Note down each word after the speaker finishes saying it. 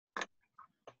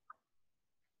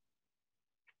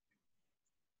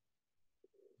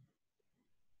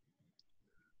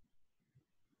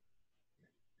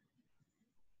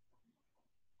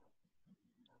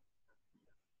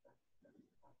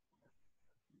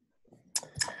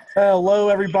Hello,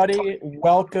 everybody.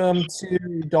 Welcome to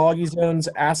DogiZone's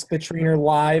Ask the Trainer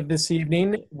Live this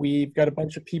evening. We've got a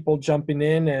bunch of people jumping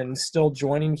in and still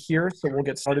joining here, so we'll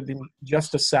get started in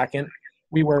just a second.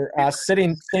 We were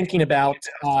sitting thinking about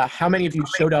how many of you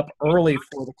showed up early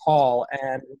for the call,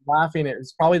 and laughing.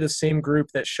 It's probably the same group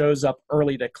that shows up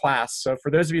early to class. So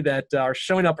for those of you that are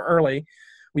showing up early,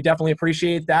 we definitely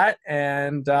appreciate that.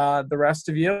 And the rest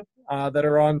of you that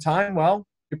are on time, well,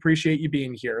 we appreciate you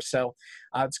being here. So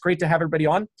it's great to have everybody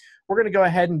on. We're going to go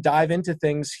ahead and dive into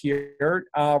things here.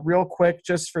 Real quick,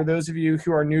 just for those of you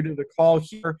who are new to the call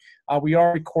here, we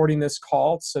are recording this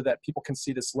call so that people can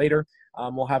see this later.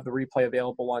 We'll have the replay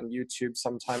available on YouTube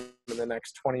sometime in the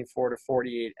next 24 to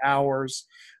 48 hours.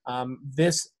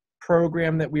 This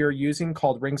program that we are using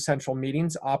called Ring Central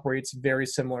Meetings operates very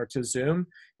similar to Zoom.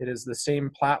 It is the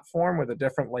same platform with a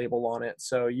different label on it.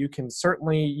 So you can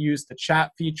certainly use the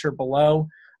chat feature below.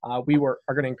 Are going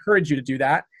to encourage you to do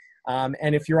that.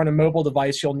 And if you're on a mobile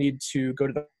device, you'll need to go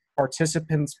to the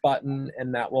participants button,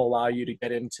 and that will allow you to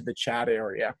get into the chat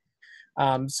area.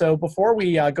 So before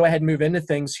we go ahead and move into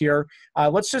things here,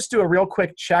 let's just do a real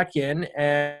quick check-in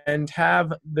and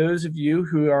have those of you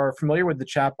who are familiar with the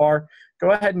chat bar,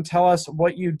 go ahead and tell us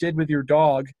what you did with your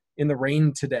dog in the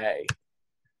rain today.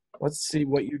 Let's see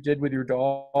what you did with your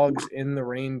dogs in the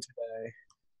rain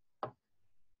today.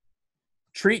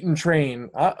 Treat and train.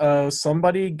 Uh-oh,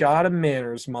 somebody got a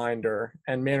manners minder.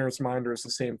 And manners minder is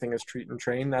the same thing as treat and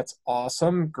train. That's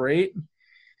awesome. Great.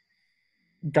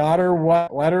 Got her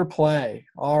what? Let her play.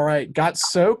 All right. Got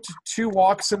soaked. 2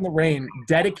 walks in the rain.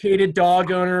 Dedicated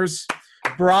dog owners.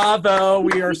 Bravo.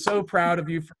 We are so proud of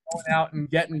you for going out and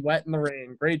getting wet in the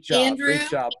rain. Great job. Andrew, Great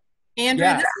job. Andrew,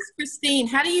 Yeah. This is Christine.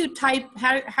 How do you type?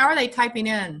 How are they typing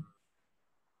in?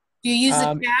 Do you use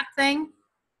the chat thing?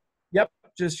 Yep.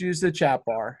 Just use the chat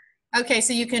bar. Okay,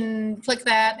 so you can click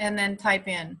that and then type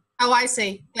in. Oh, I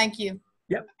see. Thank you.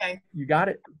 Yep. Okay. You got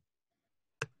it.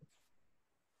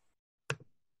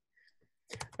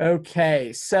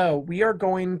 Okay, so we are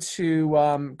going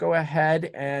to go ahead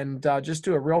and just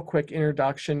do a real quick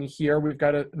introduction here. We've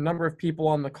got a number of people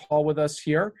on the call with us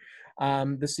here.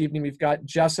 This evening we've got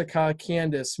Jessica,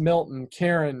 Candace, Milton,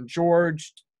 Karen,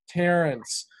 George,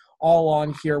 Terrence, all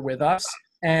on here with us.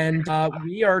 And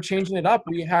we are changing it up.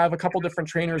 We have a couple different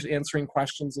trainers answering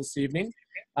questions this evening.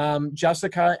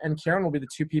 Jessica and Karen will be the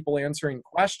 2 people answering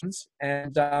questions.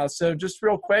 And so just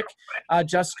real quick,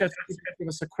 Jessica, if you could give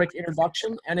us a quick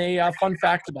introduction and a fun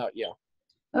fact about you.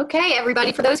 Okay,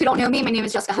 everybody. For those who don't know me, my name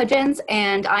is Jessica Hudgens,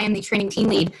 and I am the training team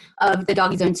lead of the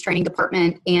DogiZone's training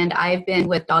department. And I've been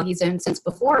with DogiZone since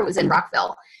before it was in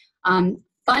Rockville.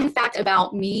 Fun fact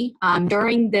about me,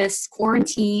 during this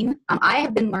quarantine, I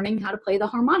have been learning how to play the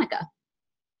harmonica.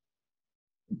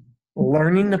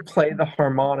 Learning to play the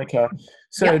harmonica.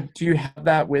 So Yep. Do you have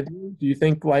that with you? Do you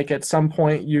think like at some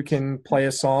point you can play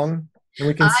a song and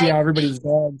we can see how everybody's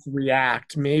dogs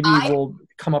react? Maybe we'll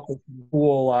come up with a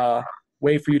cool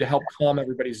way for you to help calm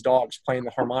everybody's dogs playing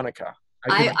the harmonica.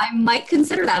 I might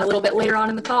consider that a little bit later on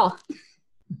in the call.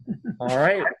 All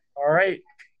right. All right.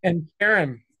 And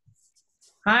Karen.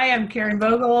 Hi, I'm Karen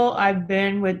Vogel. I've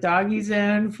been with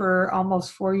DogiZone for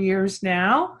almost 4 years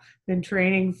now. Been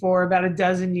training for about a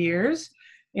dozen years.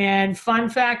 And fun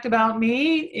fact about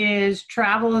me is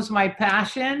travel is my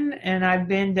passion, and I've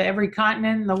been to every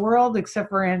continent in the world except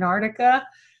for Antarctica.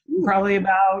 Probably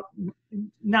about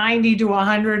 90 to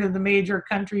 100 of the major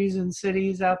countries and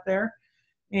cities out there.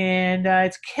 And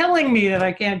it's killing me that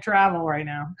I can't travel right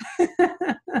now.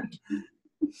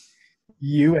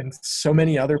 You and so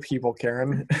many other people,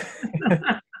 Karen.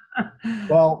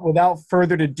 Well, without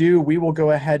further ado, we will go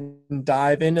ahead and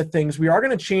dive into things. We are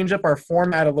going to change up our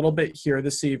format a little bit here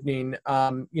this evening.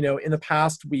 In the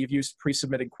past, we've used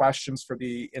pre-submitted questions for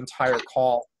the entire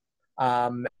call.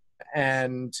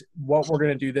 And what we're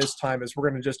going to do this time is we're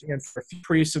going to just answer a few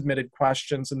pre-submitted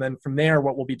questions. And then from there,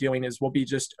 what we'll be doing is we'll be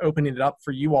just opening it up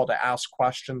for you all to ask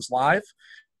questions live.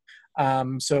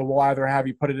 So we'll either have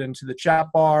you put it into the chat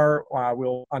bar,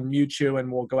 we'll unmute you,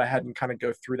 and we'll go ahead and kind of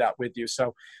go through that with you.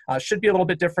 So should be a little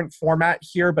bit different format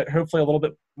here, but hopefully a little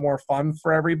bit more fun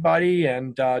for everybody,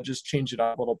 and just change it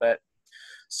up a little bit.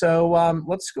 So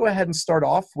let's go ahead and start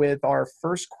off with our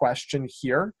first question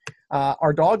here.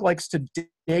 Our dog likes to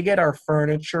dig at our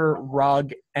furniture,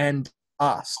 rug, and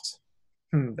us.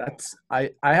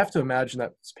 I have to imagine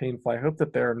that's painful. I hope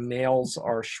that their nails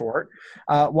are short.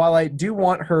 While I do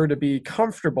want her to be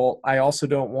comfortable, I also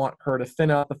don't want her to thin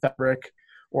out the fabric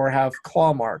or have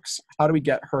claw marks. How do we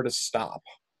get her to stop?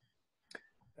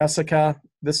 Jessica,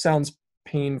 this sounds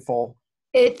painful.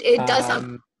 It does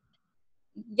sound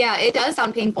Yeah, it does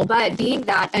sound painful, but being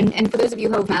that, and for those of you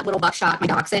who have met Little Buckshot, my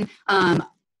dachshund,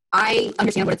 I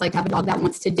understand what it's like to have a dog that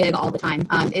wants to dig all the time.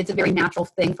 It's a very natural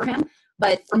thing for him.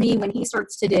 But for me, when he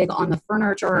starts to dig on the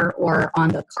furniture or on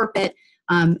the carpet,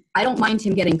 I don't mind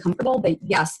him getting comfortable. But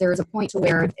yes, there is a point to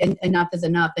where enough is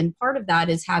enough. And part of that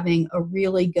is having a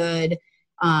really good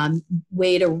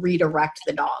way to redirect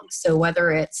the dog. So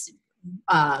whether it's,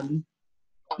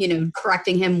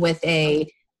 correcting him with an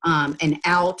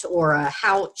out or a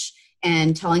couch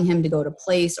and telling him to go to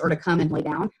place or to come and lay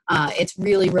down, it's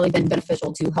really, really been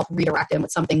beneficial to help redirect him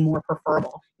with something more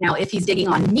preferable. Now, if he's digging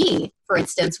on me, for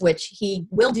instance, which he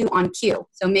will do on cue,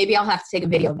 so maybe I'll have to take a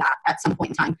video of that at some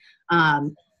point in time,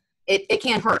 it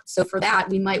can hurt. So for that,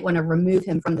 we might want to remove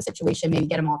him from the situation, maybe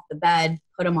get him off the bed,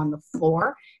 put him on the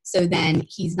floor, so then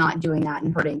he's not doing that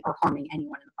and hurting or harming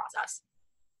anyone in the process.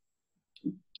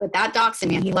 But that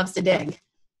dachshund, man, he loves to dig.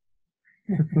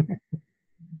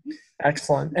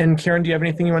 Excellent. And Karen, do you have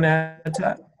anything you want to add to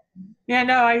that? Yeah,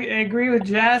 no, I agree with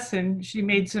Jess, and she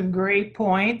made some great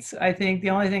points. I think the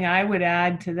only thing I would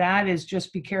add to that is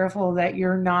just be careful that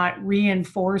you're not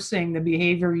reinforcing the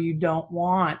behavior you don't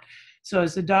want. So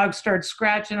as the dog starts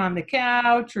scratching on the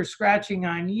couch or scratching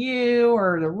on you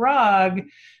or the rug,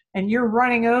 and you're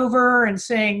running over and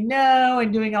saying no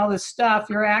and doing all this stuff,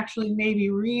 you're actually maybe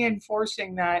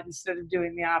reinforcing that instead of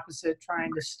doing the opposite,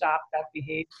 trying to stop that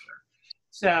behavior.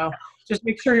 So just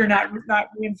make sure you're not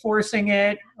reinforcing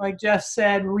it. Like Jess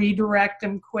said, redirect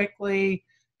them quickly,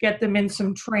 get them in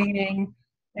some training,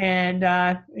 and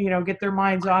get their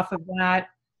minds off of that.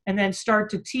 And then start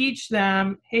to teach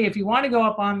them, hey, if you want to go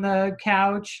up on the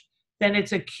couch, then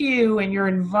it's a cue and you're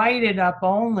invited up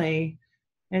only,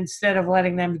 instead of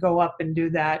letting them go up and do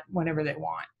that whenever they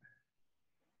want.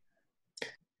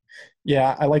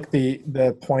 Yeah, I like the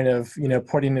point of,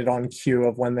 putting it on cue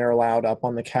of when they're allowed up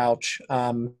on the couch.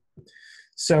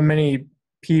 So many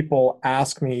people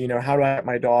ask me, how do I get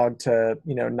my dog to,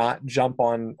 not jump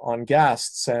on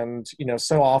guests? And,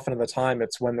 so often of the time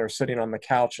it's when they're sitting on the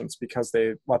couch, and it's because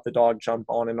they let the dog jump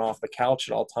on and off the couch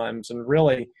at all times. And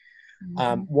really,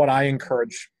 what I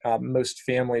encourage most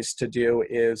families to do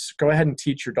is go ahead and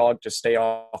teach your dog to stay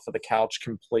off of the couch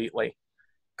completely.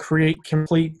 Create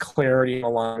complete clarity and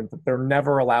alignment that they're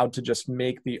never allowed to just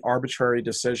make the arbitrary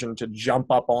decision to jump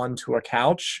up onto a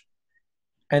couch.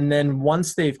 And then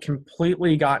once they've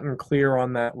completely gotten clear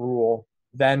on that rule,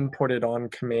 then put it on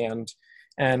command.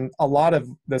 And a lot of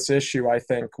this issue, I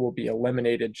think, will be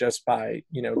eliminated just by,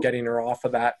 getting her off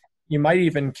of that. You might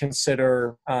even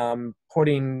consider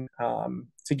putting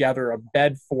together a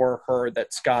bed for her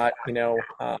that's got, kind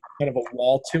of a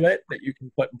wall to it that you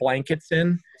can put blankets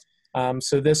in.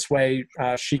 So this way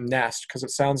she nests, because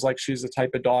it sounds like she's the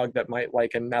type of dog that might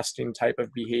like a nesting type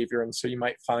of behavior. And so you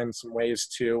might find some ways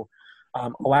to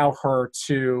allow her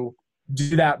to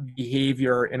do that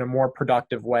behavior in a more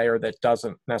productive way, or that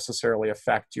doesn't necessarily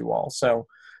affect you all. So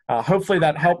hopefully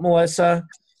that helped, Melissa.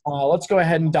 Let's go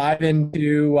ahead and dive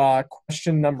into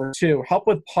question number 2. Help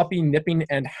with puppy nipping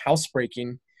and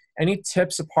housebreaking. Any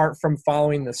tips apart from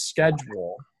following the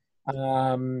schedule?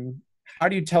 How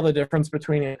do you tell the difference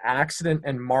between an accident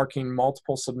and marking?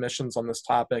 Multiple submissions on this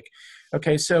topic.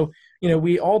 Okay, so,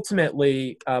 we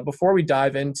ultimately, before we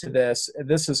dive into this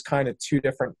is kind of 2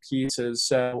 different pieces.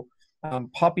 So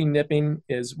puppy nipping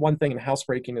is one thing and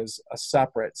housebreaking is a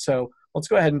separate. So let's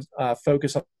go ahead and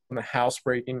focus on the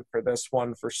housebreaking for this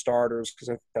one for starters, because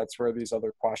I think that's where these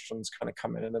other questions kind of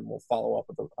come in, and then we'll follow up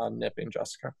with the nipping,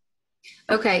 Jessica.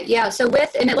 Okay, yeah, so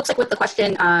and it looks like with the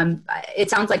question, it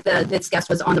sounds like this guest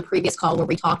was on the previous call where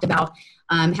we talked about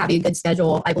having a good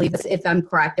schedule. I believe, if I'm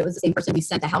correct, it was the same person we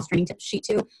sent the house training tip sheet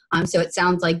to. So it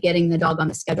sounds like getting the dog on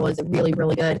the schedule is a really,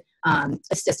 really good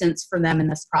assistance for them in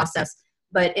this process.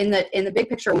 But in the big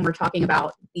picture, when we're talking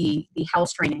about the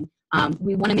house training,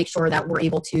 we want to make sure that we're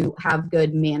able to have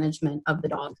good management of the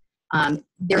dog.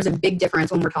 There's a big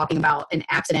difference when we're talking about an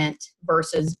accident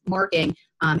versus marking.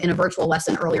 In a virtual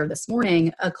lesson earlier this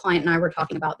morning, a client and I were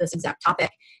talking about this exact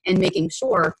topic and making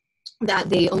sure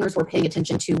that the owners were paying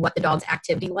attention to what the dog's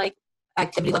activity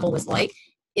level was like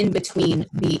in between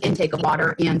the intake of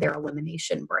water and their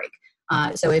elimination break.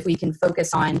 So if we can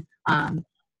focus on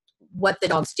what the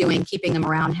dog's doing, keeping them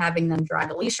around, having them drag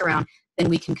a leash around, then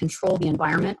we can control the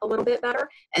environment a little bit better.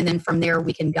 And then from there,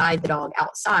 we can guide the dog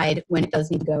outside when it does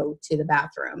need to go to the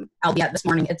bathroom. Albeit this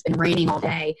morning, it's been raining all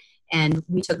day, and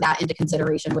we took that into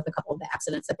consideration with a couple of the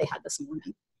accidents that they had this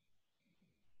morning.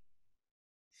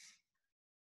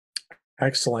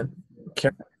 Excellent.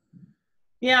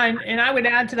 Yeah, and I would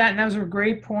add to that, and those were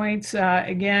great points.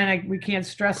 We can't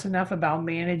stress enough about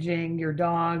managing your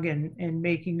dog and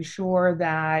making sure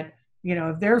that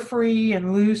if they're free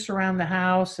and loose around the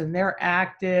house and they're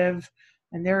active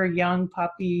and they're a young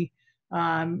puppy,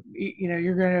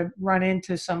 you're going to run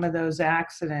into some of those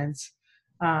accidents.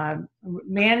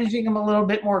 Managing them a little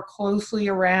bit more closely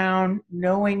around,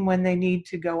 knowing when they need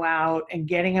to go out and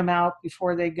getting them out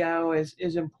before they go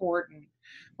is important.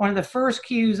 One of the first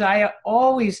cues I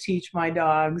always teach my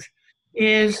dogs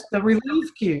is the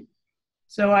relief cue.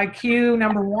 So I cue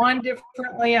number 1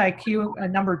 differently, I cue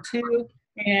number 2,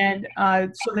 and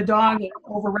so the dog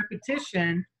over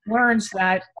repetition learns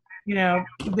that,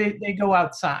 they go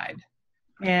outside.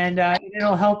 And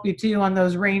it'll help you too on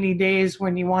those rainy days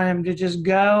when you want them to just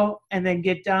go and then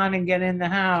get done and get in the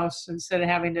house instead of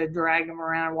having to drag them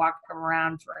around, walk them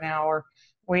around for an hour,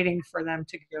 waiting for them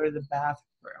to go to the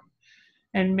bathroom.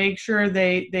 And make sure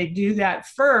they do that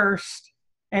first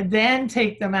and then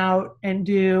take them out and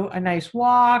do a nice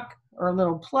walk or a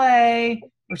little play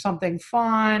or something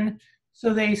fun.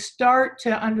 So they start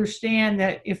to understand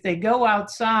that if they go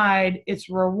outside, it's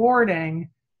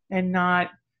rewarding and not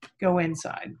go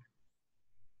inside.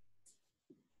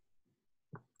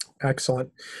 Excellent.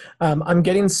 I'm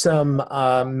getting some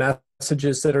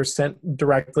messages that are sent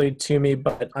directly to me,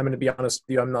 but I'm going to be honest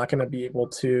with you, I'm not going to be able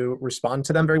to respond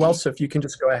to them very well. So if you can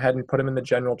just go ahead and put them in the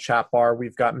general chat bar.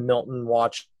 We've got Milton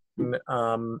watching,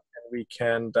 and we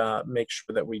can make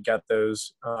sure that we get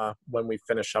those when we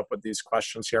finish up with these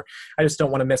questions here. I just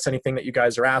don't want to miss anything that you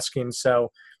guys are asking.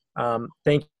 So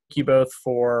thank you both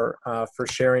for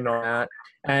sharing on that.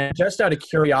 And just out of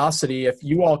curiosity, if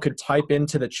you all could type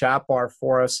into the chat bar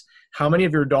for us, how many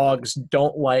of your dogs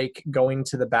don't like going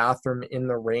to the bathroom in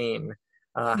the rain?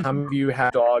 How many of you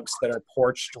have dogs that are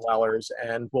porch dwellers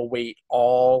and will wait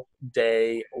all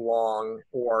day long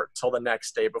or till the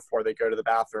next day before they go to the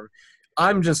bathroom?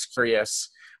 I'm just curious.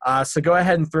 So go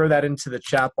ahead and throw that into the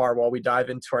chat bar while we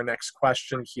dive into our next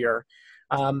question here.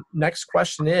 Next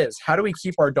question is, how do we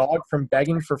keep our dog from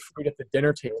begging for food at the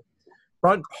dinner table?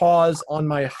 Front paws on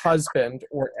my husband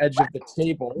or edge of the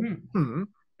table,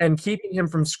 and keeping him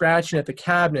from scratching at the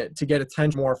cabinet to get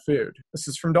attention more food. This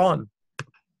is from Dawn.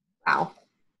 Wow.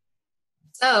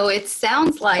 So it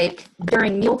sounds like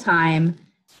during mealtime,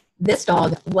 this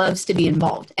dog loves to be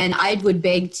involved. And I would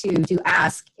beg to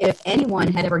ask if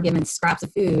anyone had ever given scraps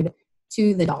of food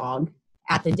to the dog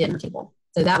at the dinner table.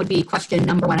 So that would be question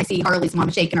number 1. I see Harley's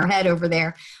mom shaking her head over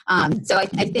there. So I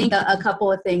think a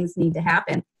couple of things need to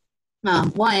happen.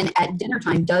 1, at dinner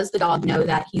time, does the dog know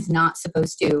that he's not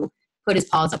supposed to put his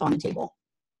paws up on the table?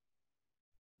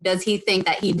 Does he think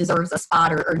that he deserves a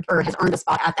spot or has earned a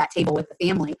spot at that table with the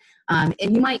family? And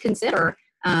you might consider,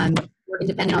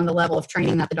 depending on the level of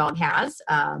training that the dog has,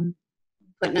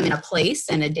 putting them in a place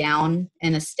and a down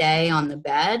and a stay on the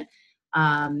bed,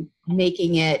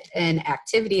 making it an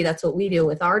activity. That's what we do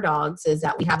with our dogs, is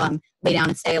that we have them lay down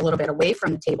and stay a little bit away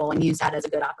from the table and use that as a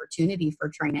good opportunity for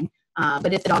training.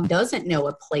 But if the dog doesn't know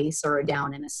a place or a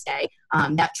down and a stay,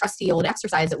 that trusty old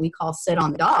exercise that we call sit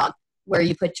on the dog, where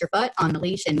you put your foot on the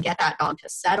leash and get that dog to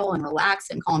settle and relax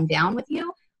and calm down with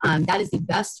you, that is the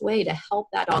best way to help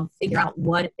that dog figure out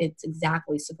what it's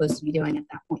exactly supposed to be doing at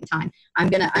that point in time. I'm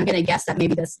gonna guess that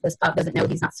maybe this pup doesn't know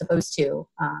he's not supposed to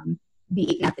be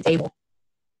eating at the table.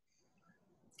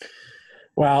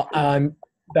 Well,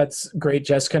 that's great,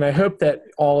 Jessica. And I hope that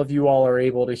all of you all are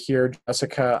able to hear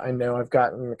Jessica. I know I've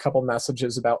gotten a couple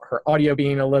messages about her audio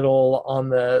being a little on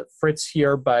the fritz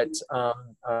here, but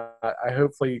I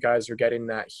hopefully you guys are getting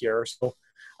that here. So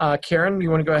Karen, you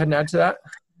want to go ahead and add to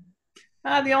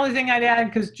that? The only thing I'd add,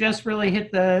 because Jess really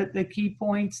hit the key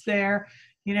points there,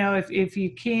 if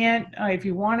you can't, if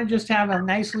you want to just have a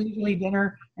nice leisurely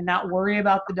dinner and not worry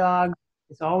about the dog,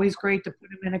 it's always great to put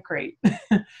him in a crate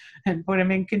and put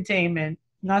him in containment.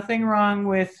 Nothing wrong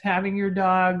with having your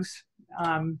dogs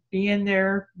be in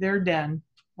their den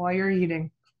while you're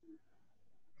eating.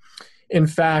 In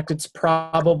fact, it's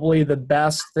probably the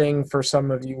best thing for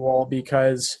some of you all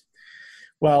because,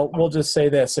 well, we'll just say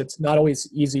this. It's not always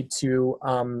easy to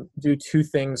do 2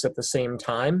 things at the same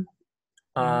time.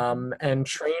 And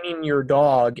training your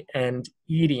dog and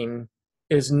eating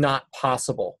is not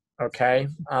possible. Okay.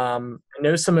 I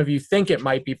know some of you think it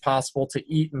might be possible to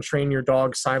eat and train your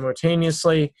dog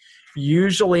simultaneously,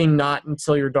 usually not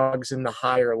until your dog's in the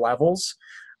higher levels.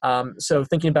 So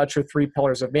thinking about your 3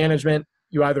 pillars of management,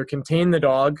 you either contain the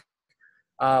dog,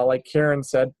 like Karen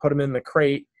said, put them in the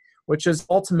crate, which is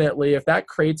ultimately, if that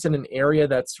crate's in an area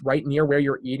that's right near where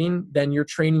you're eating, then you're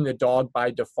training the dog by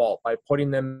default. By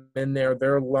putting them in there,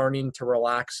 they're learning to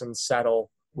relax and settle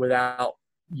without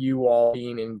you all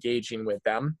being engaging with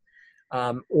them.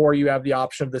 Or you have the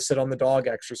option of the sit on the dog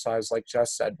exercise, like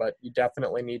Jess said, but you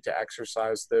definitely need to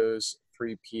exercise those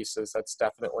 3 pieces. That's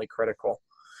definitely critical.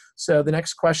 So the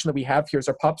next question that we have here is,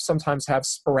 our pups sometimes have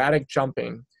sporadic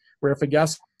jumping, where if a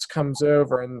guest comes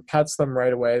over and pets them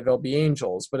right away, they'll be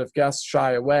angels. But if guests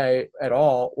shy away at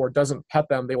all or doesn't pet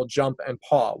them, they will jump and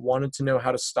paw. Wanted to know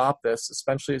how to stop this,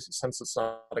 especially since it's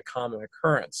not a common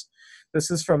occurrence. This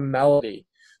is from Melody.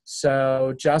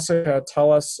 So Jessica,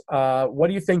 tell us, what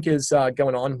do you think is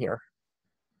going on here?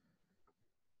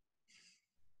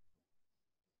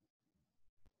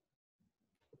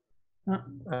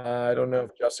 I don't know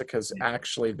if Jessica's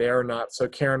actually there or not. So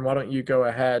Karen, why don't you go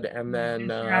ahead and then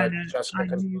Jessica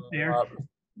can follow up.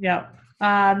 Yeah.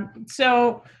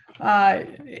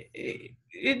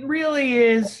 It really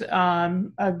is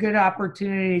a good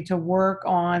opportunity to work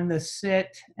on the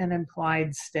sit and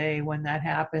implied stay when that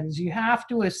happens. You have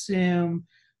to assume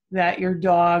that your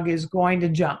dog is going to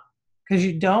jump, because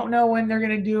you don't know when they're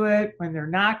going to do it, when they're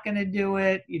not going to do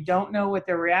it. You don't know what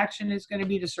their reaction is going to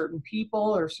be to certain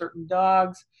people or certain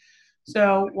dogs.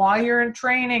 So while you're in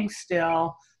training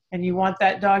still and you want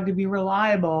that dog to be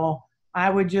reliable, I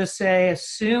would just say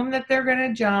assume that they're going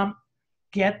to jump,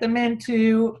 get them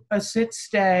into a sit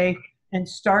stay, and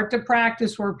start to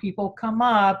practice where people come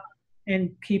up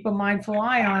and keep a mindful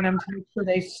eye on them to make sure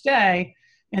they stay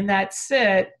in that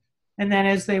sit. And then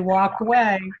as they walk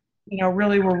away,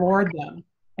 really reward them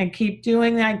and keep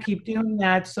doing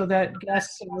that so that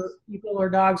guests or people or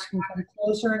dogs can come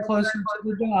closer and closer to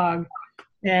the dog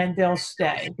and they'll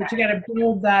stay. But you got to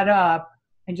build that up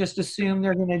and just assume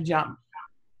they're going to jump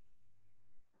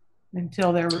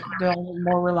until they're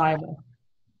more reliable.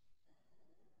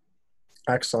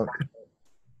 Excellent.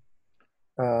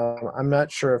 I'm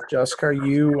not sure if Jessica, are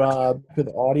you with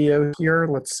audio here?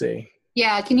 Let's see.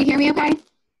 Yeah, can you hear me okay?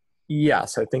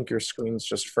 Yes, I think your screen's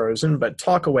just frozen, but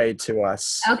talk away to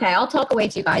us. Okay, I'll talk away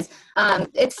to you guys.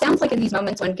 It sounds like in these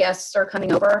moments when guests are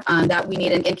coming over that we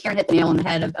need, and Karen hit the nail on the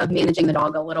head of managing the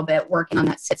dog a little bit, working on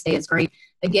that sit stay is great.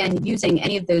 Again, using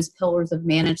any of those pillars of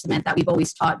management that we've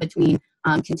always taught between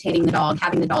containing the dog,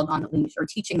 having the dog on the leash, or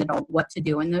teaching the dog what to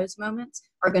do in those moments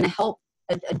are going to help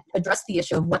address the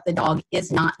issue of what the dog is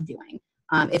not doing.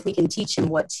 If we can teach him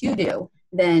what to do,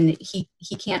 then he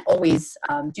can't always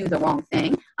do the wrong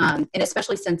thing. And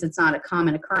especially since it's not a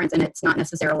common occurrence and it's not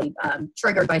necessarily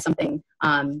triggered by something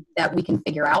that we can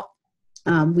figure out.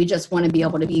 We just want to be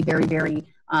able to be very, very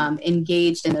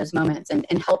engaged in those moments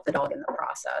and help the dog in the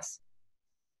process.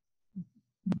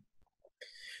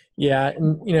 Yeah,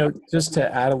 and just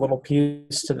to add a little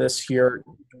piece to this here,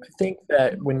 I think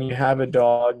that when you have a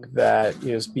dog that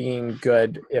is being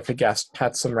good, if a guest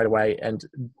pets them right away and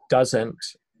doesn't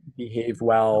behave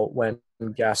well when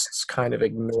guests kind of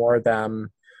ignore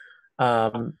them,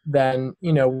 then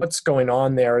what's going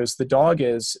on there is the dog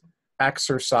is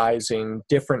exercising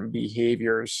different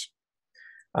behaviors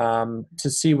to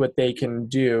see what they can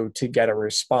do to get a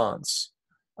response.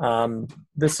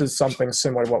 This is something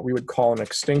similar to what we would call an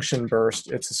extinction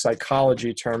burst. It's a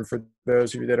psychology term for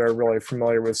those of you that are really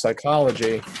familiar with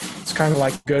psychology. It's kind of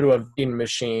like go to a vending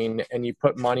machine and you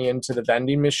put money into the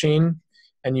vending machine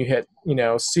and you hit,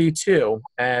 C2.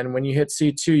 And when you hit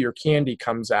C2, your candy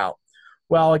comes out.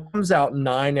 Well, it comes out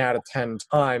 9 out of 10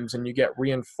 times and you get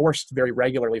reinforced very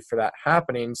regularly for that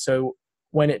happening. So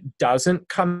when it doesn't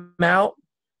come out,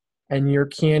 and your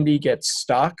candy gets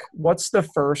stuck, what's the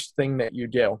first thing that you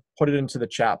do? Put it into the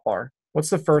chat bar. What's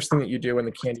the first thing that you do when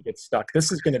the candy gets stuck? This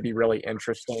is going to be really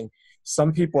interesting.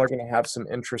 Some people are going to have some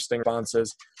interesting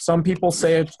responses. Some people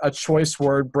say a choice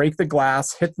word, break the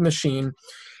glass, hit the machine.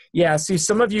 Yeah, see,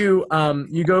 some of you,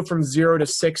 you go from 0 to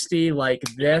 60 like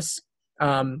this.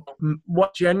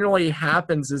 What generally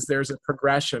happens is there's a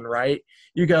progression, right?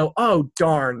 You go, oh,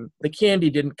 darn, the candy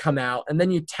didn't come out. And then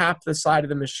you tap the side of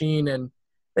the machine and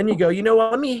then you go,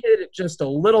 let me hit it just a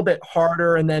little bit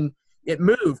harder. And then it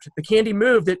moved. The candy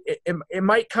moved. It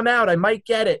might come out. I might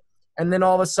get it. And then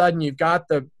all of a sudden you've got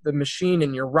the machine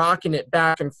and you're rocking it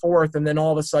back and forth. And then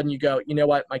all of a sudden you go, you know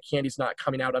what? My candy's not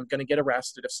coming out. I'm going to get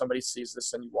arrested if somebody sees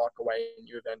this, and you walk away and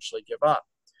you eventually give up.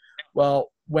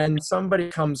 Well, when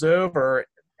somebody comes over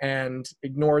and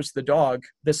ignores the dog,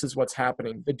 this is what's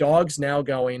happening. The dog's now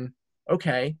going,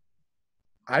 okay,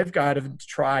 I've got to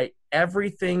try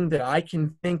everything that I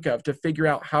can think of to figure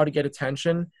out how to get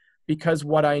attention, because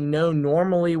what I know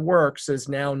normally works is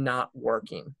now not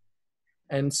working.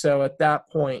 And so at that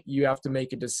point, you have to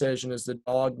make a decision. Is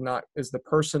the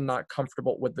person not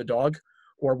comfortable with the dog,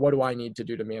 or what do I need to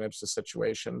do to manage the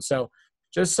situation? So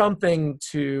just something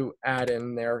to add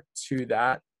in there to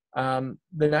that. The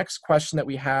next question that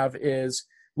we have is,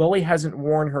 Lily hasn't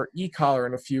worn her e-collar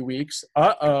in a few weeks.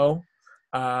 Uh-oh.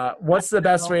 What's the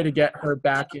best way to get her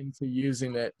back into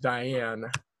using it, Diane?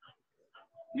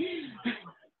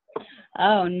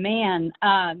 Oh man.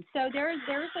 So there's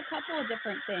a couple of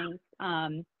different things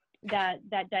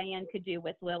that Diane could do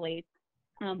with Lily.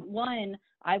 One,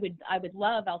 I would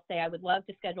love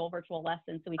to schedule a virtual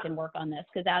lesson so we can work on this,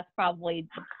 because that's probably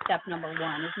step number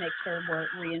one, is make sure we're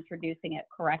reintroducing it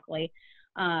correctly.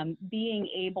 Being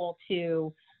able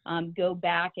to go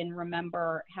back and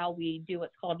remember how we do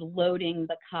what's called loading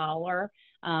the collar,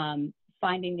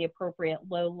 finding the appropriate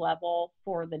low level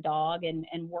for the dog, and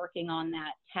working on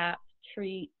that tap,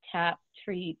 treat, tap,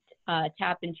 treat,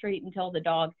 tap and treat until the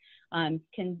dog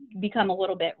can become a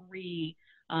little bit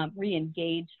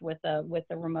re-engaged with the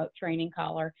remote training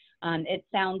collar. It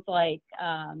sounds like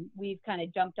we've kind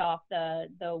of jumped off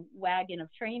the wagon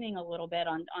of training a little bit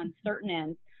on certain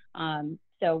ends.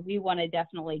 So we want to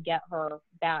definitely get her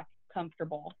back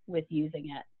comfortable with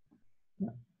using it.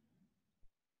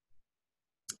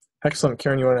 Excellent.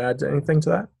 Karen, you want to add anything to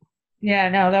that? Yeah,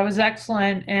 no, that was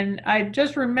excellent. And I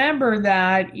just remember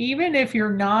that even if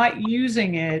you're not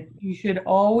using it, you should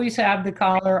always have the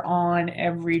collar on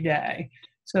every day.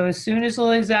 So as soon as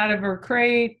Lily's out of her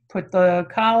crate, put the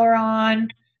collar on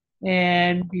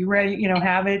and be ready,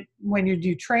 have it when you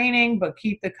do training, but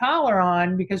keep the collar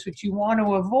on, because what you want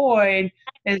to avoid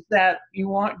is that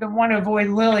don't want to avoid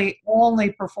Lily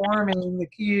only performing the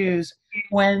cues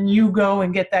when you go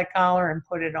and get that collar and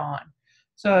put it on.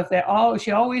 So if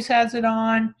she always has it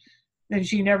on, then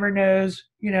she never knows,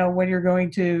 when you're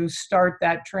going to start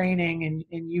that training,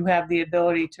 and you have the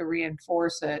ability to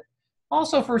reinforce it.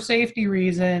 Also, for safety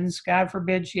reasons, God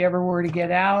forbid she ever were to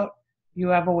get out, you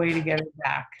have a way to get it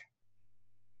back.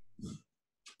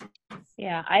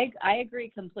 Yeah, I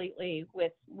agree completely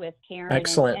with Karen.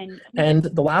 Excellent. And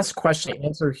the last question to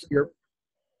answer here.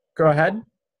 Go ahead.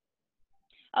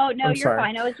 Oh, no, I'm you're sorry.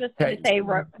 fine. I was just going to say,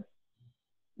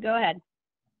 go ahead.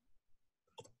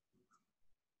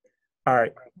 All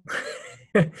right.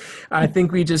 I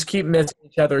think we just keep missing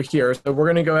each other here. So we're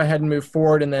going to go ahead and move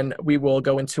forward, and then we will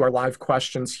go into our live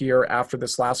questions here after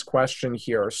this last question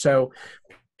here. So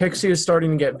Pixie is starting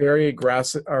to get very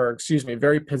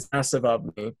very possessive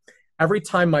of me. Every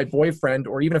time my boyfriend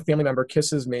or even a family member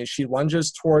kisses me, she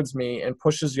lunges towards me and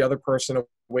pushes the other person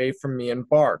away from me and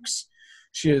barks.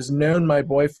 She has known my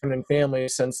boyfriend and family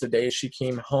since the day she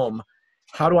came home.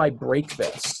 How do I break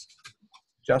this?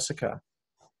 Jessica.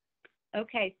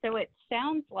 Okay, so it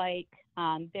sounds like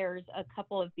there's a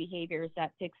couple of behaviors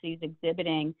that Pixie's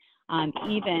exhibiting,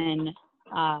 even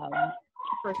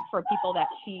for people that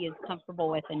she is comfortable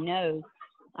with and knows.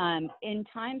 In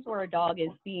times where a dog is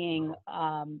being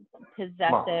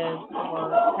possessive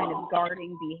or kind of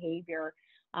guarding behavior,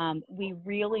 we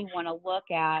really want to look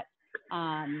at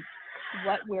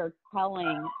what we're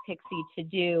telling Pixie to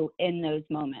do in those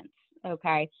moments,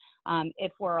 okay?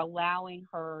 If we're allowing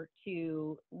her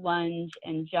to lunge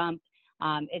and jump,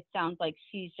 it sounds like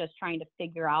she's just trying to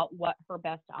figure out what her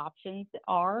best options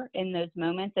are in those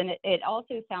moments. And it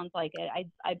also sounds like,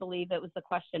 I believe it was the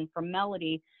question from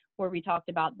Melody, where we talked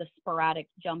about the sporadic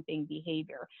jumping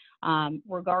behavior.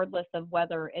 Regardless of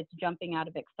whether it's jumping out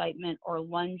of excitement or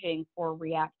lunging for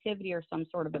reactivity or some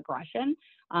sort of aggression,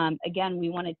 again, we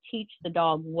want to teach the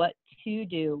dog what to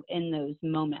do in those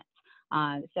moments.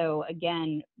 So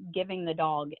again, giving the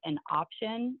dog an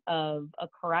option of a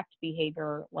correct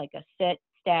behavior, like a sit,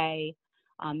 stay,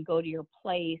 go to your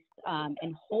place,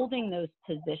 and holding those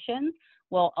positions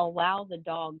will allow the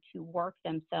dog to work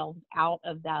themselves out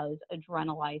of those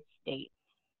adrenalized states.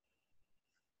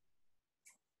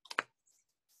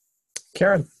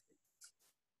 Karen.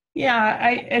 Yeah,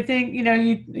 I think,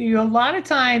 you a lot of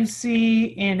times see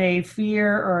in a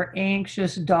fear or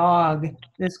anxious dog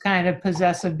this kind of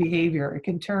possessive behavior. It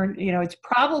can turn, it's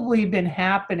probably been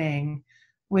happening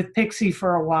with Pixie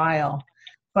for a while,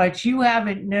 but you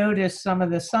haven't noticed some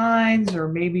of the signs, or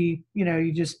maybe,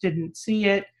 you just didn't see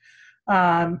it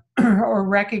or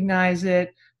recognize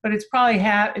it, but it's probably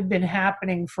been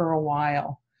happening for a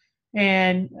while.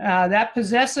 And that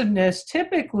possessiveness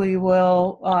typically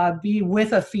will be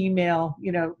with a female,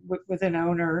 with an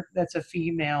owner that's a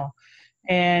female.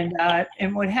 And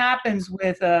what happens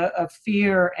with a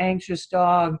fear, anxious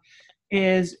dog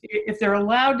is, if they're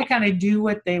allowed to kind of do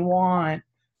what they want,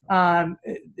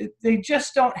 they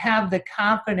just don't have the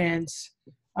confidence.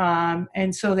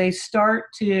 And so they start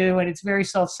to, and it's very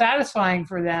self-satisfying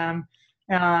for them,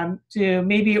 to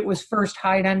maybe it was first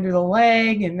hide under the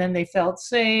leg, and then they felt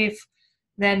safe.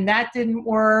 Then that didn't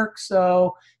work.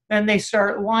 So then they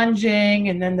start lunging,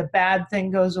 and then the bad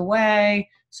thing goes away.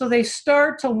 So they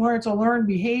start to learn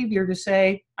behavior to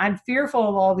say, I'm fearful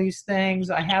of all these things.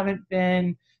 I haven't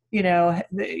been, you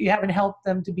haven't helped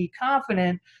them to be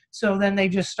confident. So then they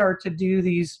just start to do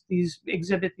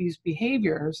exhibit these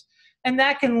behaviors. And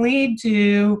that can lead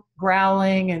to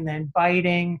growling and then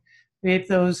biting if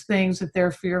those things that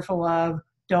they're fearful of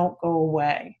don't go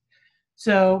away.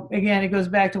 So again, it goes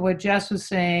back to what Jess was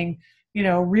saying,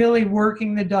 really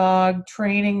working the dog,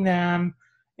 training them,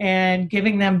 and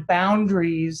giving them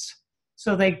boundaries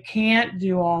so they can't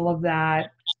do all of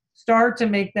that. Start to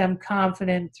make them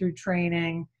confident through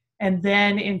training, and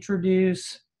then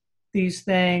introduce these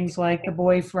things like the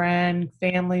boyfriend,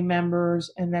 family members,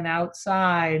 and then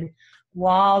outside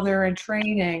while they're in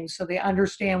training so they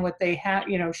understand what they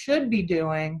should be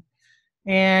doing.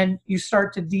 And you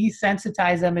start to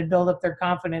desensitize them and build up their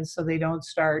confidence so they don't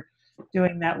start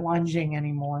doing that lunging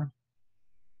anymore.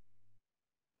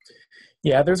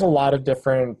 Yeah, there's a lot of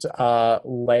different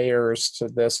layers to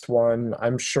this one.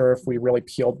 I'm sure if we really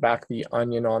peeled back the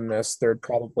onion on this, there'd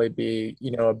probably be,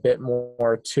 a bit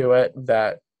more to it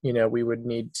that, we would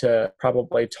need to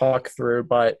probably talk through.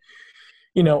 But,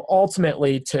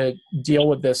 ultimately to deal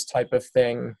with this type of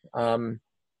thing,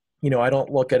 I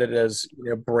don't look at it as,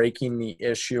 breaking the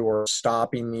issue or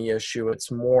stopping the issue.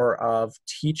 It's more of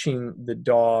teaching the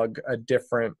dog a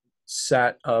different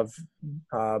set of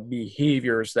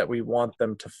behaviors that we want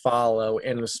them to follow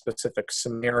in a specific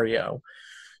scenario.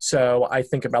 So I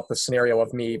think about the scenario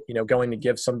of me, going to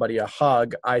give somebody a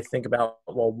hug. I think about,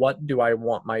 well, what do I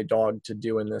want my dog to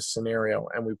do in this scenario?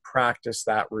 And we practice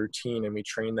that routine and we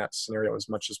train that scenario as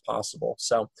much as possible.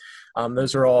 So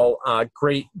those are all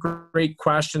great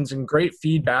questions and great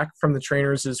feedback from the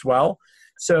trainers as well.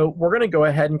 So we're going to go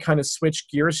ahead and kind of switch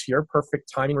gears here.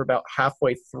 Perfect timing. We're about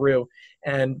halfway through.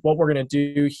 And what we're going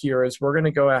to do here is we're going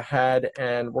to go ahead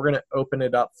and we're going to open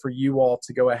it up for you all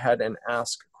to go ahead and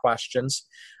ask questions.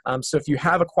 So if you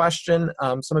have a question,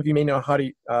 some of you may know how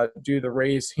to do the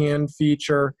raise hand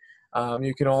feature.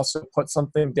 You can also put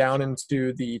something down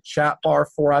into the chat bar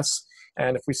for us.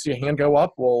 And if we see a hand go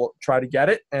up, we'll try to get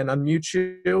it and unmute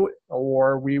you,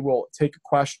 or we will take a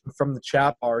question from the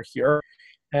chat bar here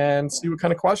and see what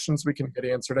kind of questions we can get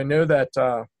answered. I know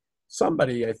that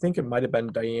somebody, I think it might have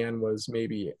been Diane,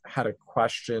 had a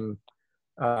question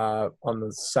on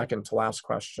the second to last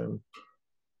question.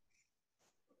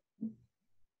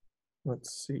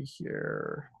 Let's see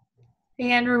here.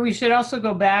 Hey, Andrew, we should also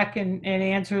go back and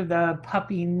answer the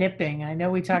puppy nipping. I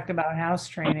know we talked about house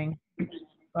training,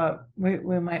 but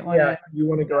we might want to. Yeah, you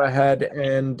want to go ahead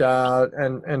and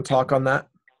talk on that?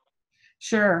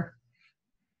 Sure.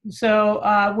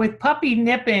 So with puppy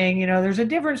nipping, there's a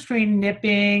difference between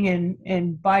nipping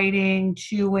and biting,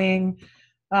 chewing.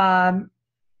 So,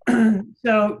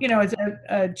 it's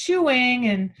a chewing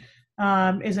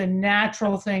and is a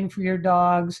natural thing for your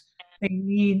dogs. They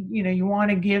need, you want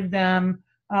to give them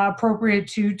appropriate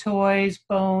chew toys,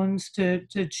 bones to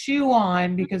chew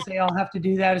on, because they all have to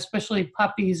do that, especially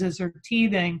puppies as they're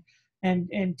teething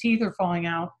and teeth are falling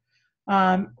out.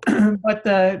 But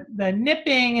the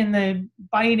nipping and the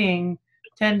biting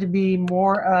tend to be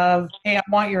more of, hey, I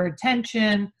want your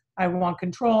attention, I want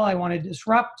control, I want to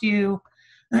disrupt you.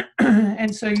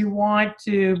 And so you want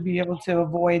to be able to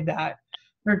avoid that.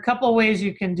 There are a couple of ways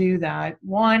you can do that.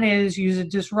 One is use a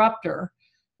disruptor.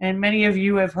 And many of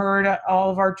you have heard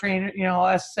all of our trainers,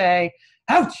 us say,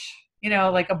 ouch,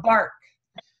 like a bark.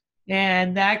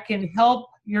 And that can help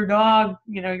your dog,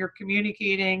 you're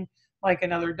communicating like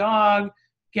another dog,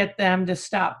 get them to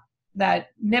stop that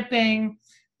nipping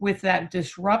with that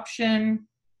disruption,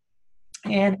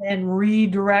 and then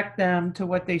redirect them to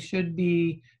what they should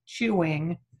be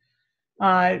chewing.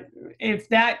 If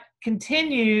that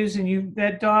continues and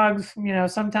that dog's,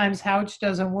 sometimes ouch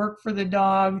doesn't work for the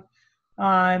dog,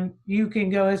 you can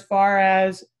go as far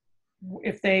as,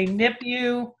 if they nip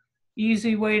you,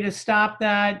 easy way to stop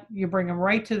that, you bring them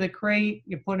right to the crate,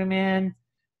 you put them in,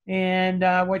 and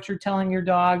what you're telling your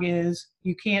dog is,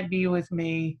 you can't be with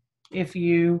me if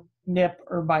you nip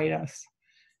or bite us.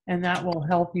 And that will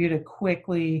help you to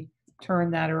quickly turn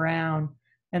that around,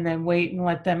 and then wait and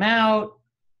let them out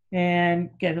and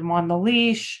get them on the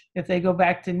leash. If they go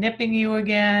back to nipping you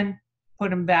again, put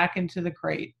them back into the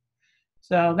crate.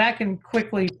 So that can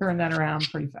quickly turn that around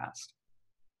pretty fast.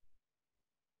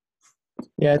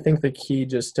 Yeah, I think the key,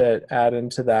 just to add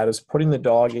into that, is putting the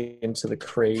dog into the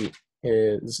crate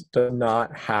does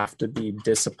not have to be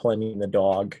disciplining the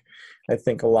dog. I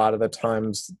think a lot of the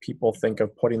times people think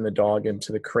of putting the dog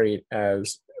into the crate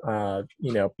as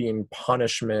being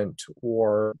punishment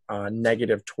or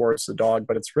negative towards the dog,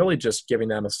 but it's really just giving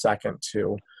them a second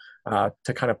to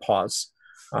kind of pause.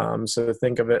 So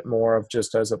think of it more of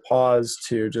just as a pause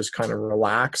to just kind of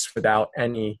relax without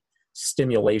any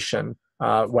stimulation,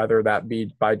 whether that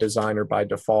be by design or by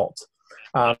default.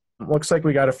 Looks like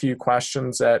we got a few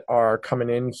questions that are coming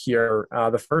in here.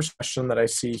 The first question that I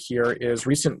see here is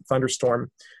recent thunderstorm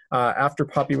after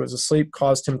puppy was asleep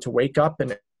caused him to wake up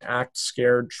and act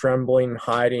scared, trembling,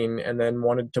 hiding, and then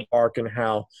wanted to bark and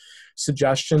howl.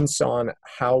 Suggestions on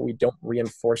how we don't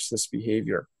reinforce this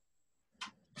behavior.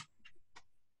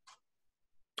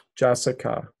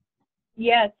 Jessica.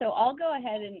 Yeah, so I'll go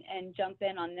ahead and jump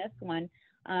in on this one.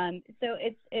 So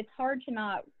it's hard to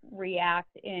not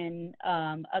react in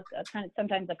a kind of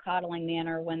sometimes a coddling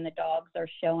manner when the dogs are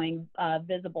showing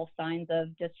visible signs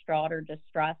of distraught or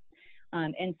distress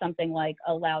in something like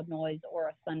a loud noise or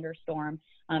a thunderstorm,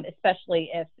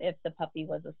 especially if the puppy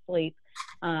was asleep.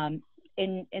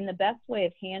 In the best way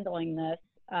of handling this,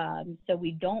 so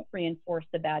we don't reinforce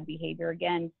the bad behavior,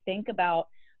 again, think about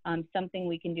something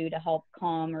we can do to help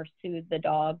calm or soothe the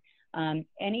dog.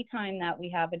 Anytime that we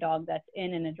have a dog that's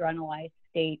in an adrenalized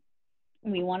state,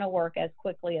 we want to work as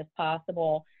quickly as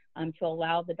possible to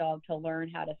allow the dog to learn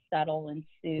how to settle and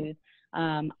soothe.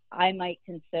 I might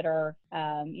consider,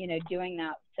 doing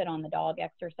that sit on the dog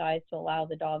exercise to allow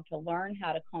the dog to learn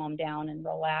how to calm down and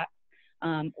relax.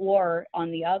 Or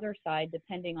on the other side,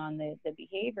 depending on the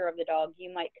behavior of the dog,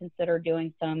 you might consider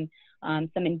doing some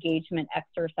engagement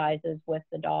exercises with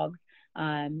the dogs.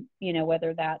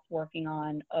 Whether that's working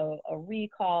on a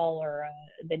recall or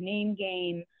the name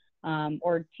game,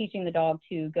 or teaching the dog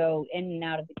to go in and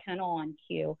out of the kennel on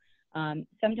cue.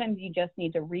 Sometimes you just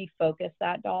need to refocus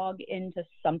that dog into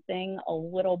something a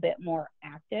little bit more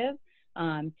active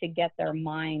to get their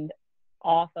mind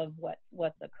off of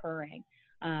what's occurring.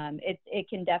 It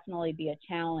can definitely be a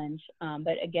challenge,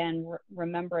 but again,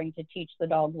 remembering to teach the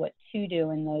dog what to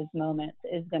do in those moments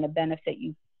is going to benefit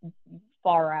you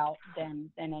far out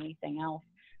than anything else.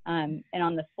 And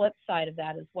on the flip side of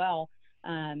that as well,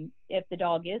 if the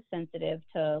dog is sensitive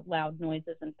to loud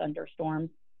noises and thunderstorms,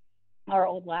 our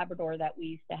old Labrador that we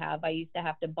used to have, I used to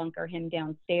have to bunker him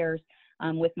downstairs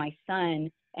with my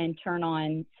son and turn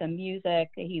on some music.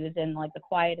 He was in like the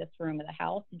quietest room of the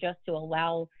house just to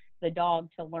allow the dog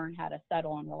to learn how to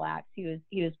settle and relax.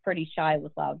 He was pretty shy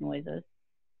with loud noises.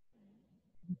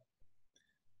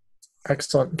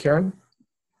 Excellent. Karen?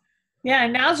 Yeah,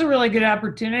 now's a really good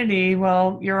opportunity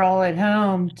while you're all at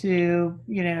home to,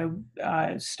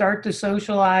 start to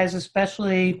socialize,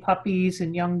 especially puppies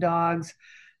and young dogs.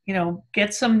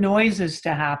 Get some noises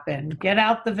to happen. Get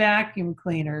out the vacuum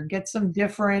cleaner. Get some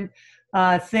different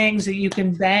things that you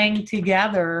can bang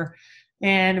together.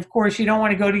 And of course, you don't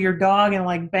want to go to your dog and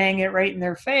like bang it right in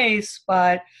their face,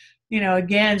 but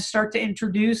again, start to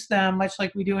introduce them, much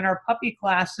like we do in our puppy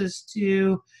classes,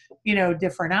 to,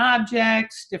 different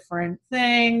objects, different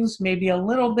things, maybe a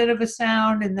little bit of a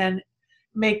sound, and then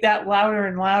make that louder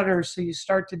and louder. So you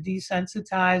start to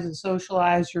desensitize and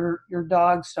socialize your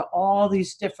dogs to all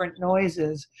these different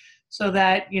noises so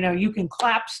that, you can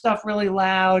clap stuff really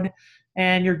loud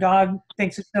and your dog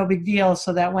thinks it's no big deal.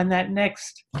 So that when that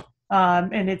next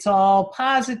and it's all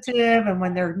positive, and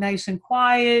when they're nice and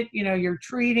quiet, you're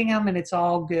treating them and it's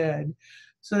all good.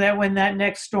 So that when that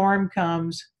next storm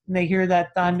comes and they hear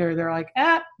that thunder, they're like,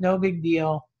 no big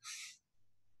deal.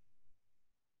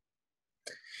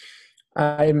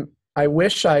 I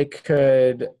wish I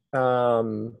could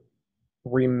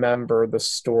remember the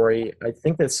story. I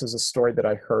think this is a story that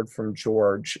I heard from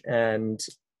George, and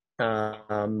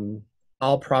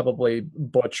I'll probably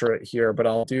butcher it here, but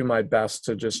I'll do my best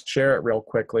to just share it real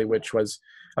quickly, which was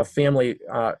a family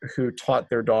who taught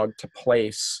their dog to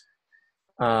place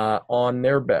on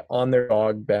their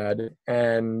dog bed.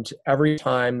 And every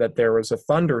time that there was a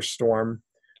thunderstorm,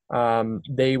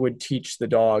 they would teach the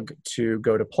dog to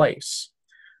go to place.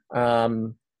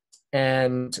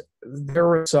 And there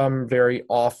was some very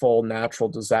awful natural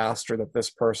disaster that this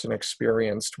person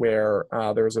experienced where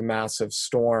there was a massive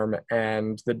storm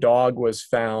and the dog was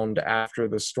found after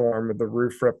the storm with the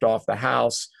roof ripped off the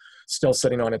house, still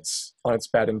sitting on its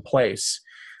bed in place.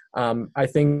 I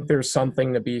think there's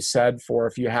something to be said for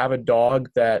if you have a dog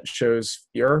that shows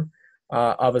fear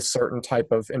of a certain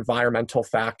type of environmental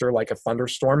factor like a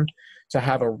thunderstorm, to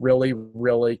have a really,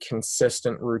 really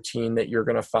consistent routine that you're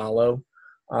going to follow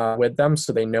with them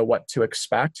so they know what to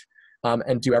expect,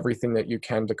 and do everything that you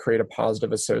can to create a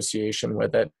positive association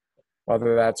with it,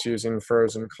 whether that's using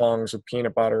frozen Kongs with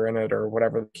peanut butter in it or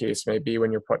whatever the case may be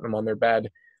when you're putting them on their bed,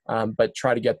 but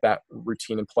try to get that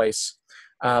routine in place.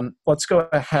 Let's go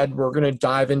ahead. We're going to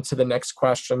dive into the next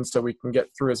question so we can get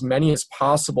through as many as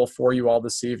possible for you all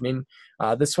this evening.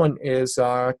 This one is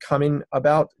coming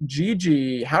about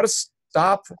Gigi. How to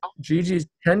stop Gigi's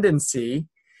tendency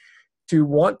to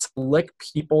want to lick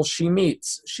people she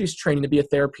meets. She's training to be a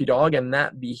therapy dog, and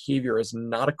that behavior is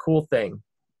not a cool thing.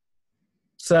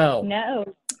 So, No.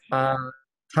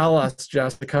 tell us,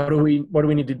 Jessica, what do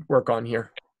we need to work on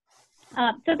here?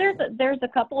 So there's a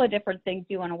couple of different things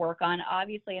you want to work on,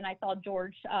 obviously, and I saw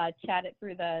George chat it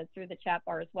through the chat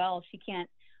bar as well. She can't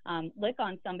lick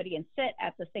on somebody and sit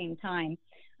at the same time.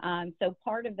 So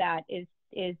part of that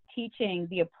is teaching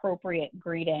the appropriate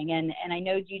greeting, and I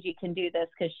know Gigi can do this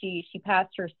because she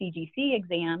passed her CGC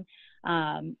exam,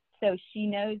 so she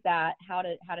knows that how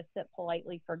to sit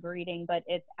politely for greeting. But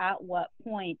it's at what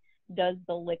point does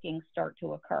the licking start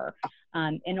to occur?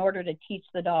 In order to teach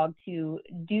the dog to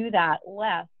do that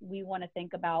less, we want to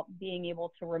think about being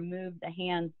able to remove the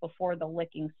hands before the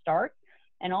licking starts,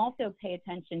 and also pay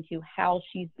attention to how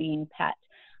she's being pet.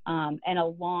 An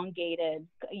elongated,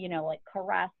 like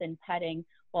caress and petting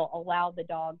will allow the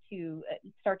dog to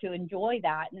start to enjoy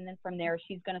that. And then from there,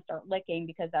 she's going to start licking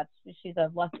because she's a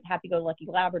happy-go-lucky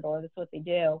Labrador. That's what they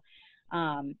do.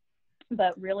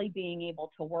 But really being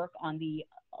able to work on the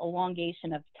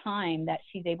elongation of time that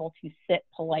she's able to sit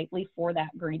politely for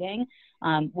that greeting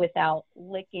without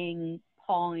licking,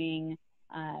 pawing,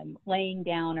 laying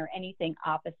down, or anything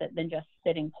opposite than just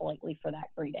sitting politely for that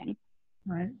greeting.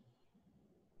 Right.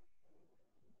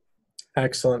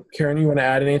 Excellent. Karen, you want to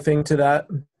add anything to that?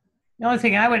 The only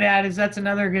thing I would add is that's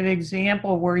another good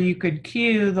example where you could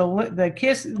cue the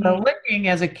licking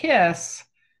as a kiss,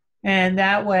 and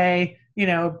that way,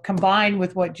 combined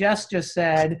with what Jess just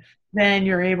said, then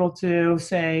you're able to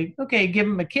say, okay, give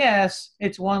them a kiss.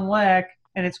 It's one lick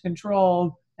and it's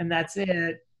controlled, and that's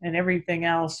it. And everything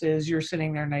else is you're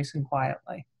sitting there nice and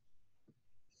quietly.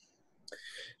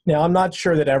 Now, I'm not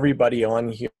sure that everybody on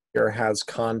here has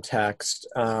context,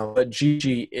 but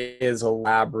Gigi is a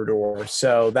Labrador,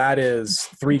 so that is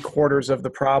 3/4 of the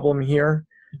problem here.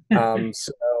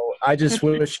 So I just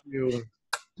wish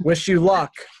you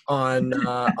luck on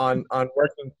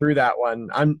working through that one.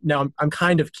 I'm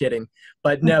kind of kidding,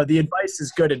 but no, the advice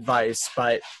is good advice.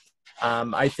 But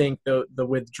I think the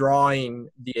withdrawing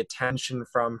the attention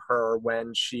from her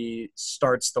when she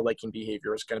starts the licking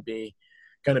behavior is going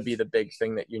to be the big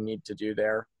thing that you need to do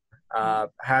there.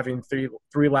 Having three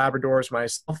Labradors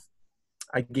myself,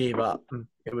 I gave up.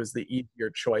 It was the easier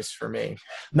choice for me.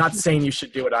 Not saying you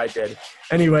should do what I did.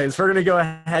 Anyways, we're going to go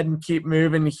ahead and keep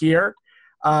moving here.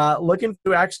 Looking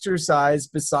to exercise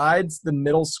besides the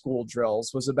middle school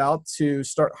drills, was about to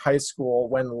start high school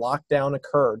when lockdown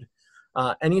occurred.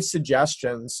 Any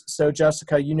suggestions? So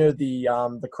Jessica, you know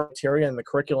the criteria and the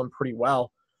curriculum pretty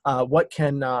well. What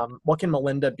can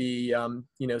Melinda be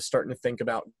starting to think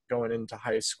about going into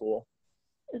high school?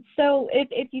 So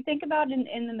if you think about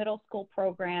in the middle school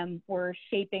program, we're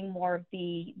shaping more of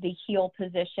the heel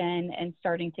position and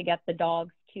starting to get the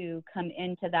dogs to come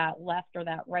into that left or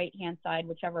that right hand side,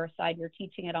 whichever side you're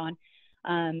teaching it on,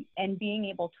 and being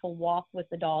able to walk with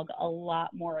the dog a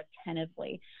lot more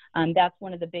attentively. That's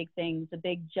one of the big things, the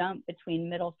big jump between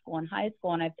middle school and high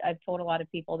school. And I've told a lot of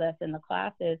people this in the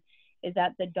classes, is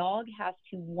that the dog has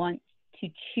to want to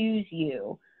choose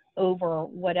you over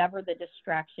whatever the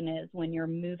distraction is when you're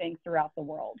moving throughout the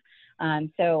world.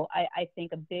 So I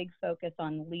think a big focus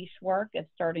on leash work of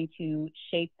starting to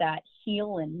shape that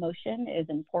heel in motion is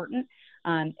important.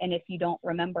 And if you don't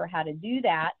remember how to do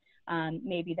that,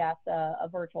 maybe that's a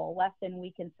virtual lesson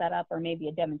we can set up, or maybe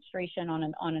a demonstration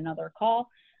on another call,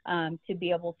 to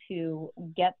be able to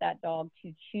get that dog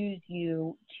to choose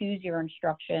your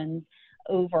instructions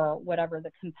over whatever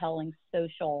the compelling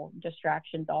social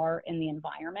distractions are in the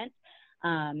environment.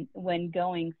 When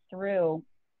going through,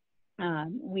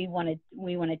 we want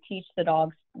to teach the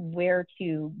dogs where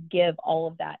to give all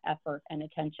of that effort and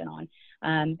attention on.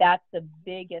 That's the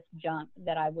biggest jump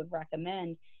that I would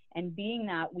recommend. And being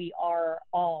that we are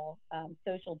all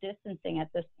social distancing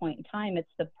at this point in time, it's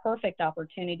the perfect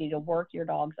opportunity to work your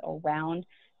dogs around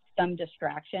some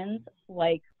distractions,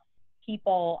 like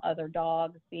people, other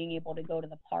dogs, being able to go to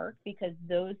the park, because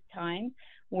those times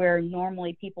where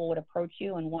normally people would approach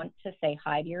you and want to say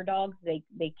hi to your dogs, they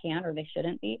can't, or they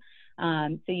shouldn't be.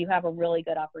 So you have a really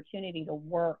good opportunity to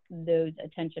work those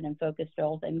attention and focus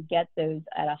drills and get those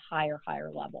at a higher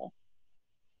level.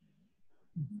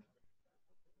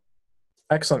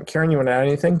 Excellent. Karen, you want to add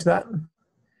anything to that?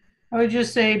 I would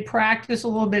just say practice a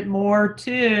little bit more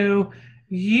too,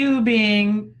 you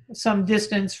being some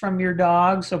distance from your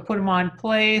dog. So put them on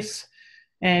place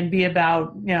and be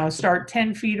about, start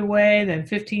 10 feet away, then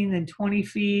 15, then 20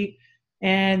 feet,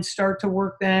 and start to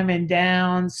work them in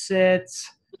down, sits,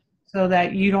 so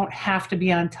that you don't have to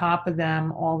be on top of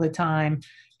them all the time,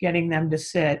 getting them to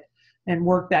sit, and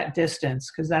work that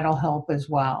distance, because that'll help as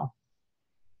well.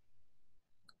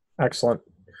 Excellent.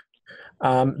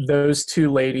 Those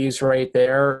two ladies right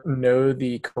there know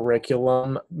the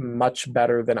curriculum much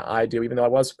better than I do, even though I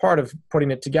was part of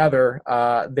putting it together.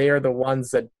 They are the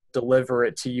ones that deliver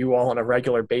it to you all on a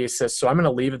regular basis. So I'm going to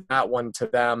leave that one to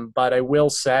them. But I will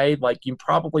say, like you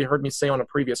probably heard me say on a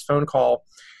previous phone call,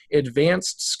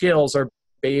 advanced skills are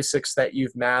basics that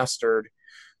you've mastered.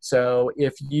 So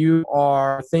if you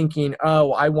are thinking,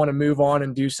 oh, I want to move on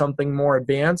and do something more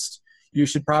advanced, you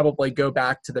should probably go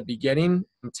back to the beginning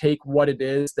and take what it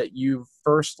is that you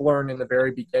first learned in the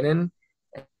very beginning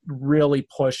and really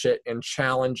push it and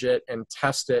challenge it and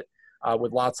test it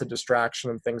with lots of distraction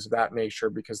and things of that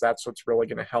nature, because that's what's really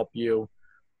going to help you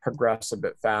progress a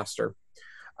bit faster.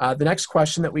 The next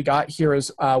question that we got here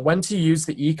is when to use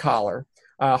the e-collar.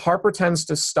 Harper tends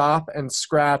to stop and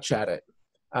scratch at it.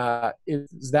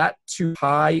 Is that too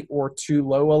high or too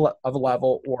low of a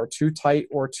level, or too tight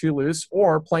or too loose,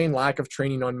 or plain lack of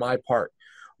training on my part?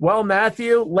 Well,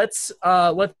 Matthew, let's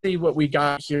see what we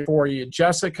got here for you.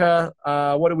 Jessica,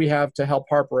 what do we have to help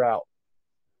Harper out?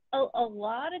 A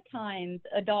lot of times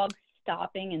a dog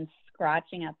stopping and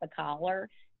scratching at the collar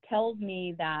tells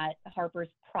me that Harper's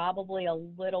probably a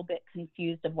little bit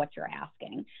confused of what you're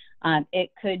asking.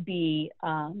 It could be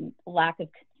lack of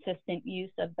consistent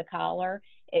use of the collar.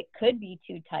 It could be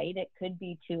too tight. It could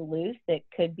be too loose. It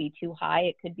could be too high.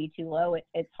 It could be too low.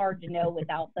 It's hard to know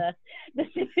without the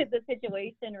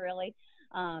situation, really.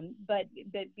 But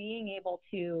being able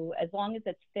to, as long as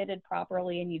it's fitted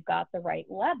properly and you've got the right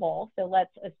level, so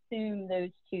let's assume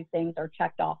those two things are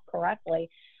checked off correctly.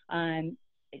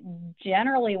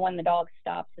 Generally, when the dog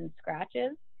stops and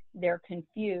scratches, they're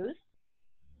confused,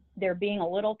 they're being a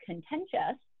little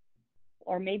contentious,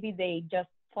 or maybe they just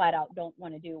flat out don't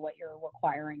want to do what you're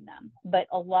requiring them. But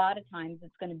a lot of times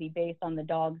it's going to be based on the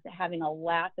dogs having a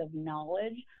lack of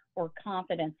knowledge or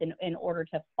confidence in order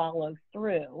to follow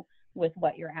through with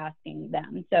what you're asking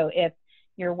them. So if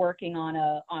you're working on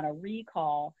a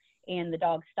recall and the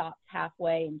dog stops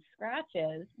halfway and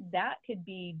scratches, that could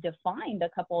be defined a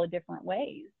couple of different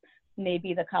ways.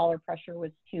 Maybe the collar pressure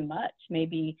was too much.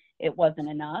 Maybe it wasn't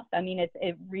enough. I mean,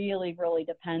 it really, really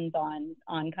depends on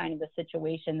kind of the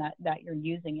situation that you're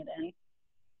using it in.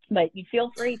 But you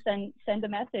feel free, send a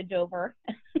message over.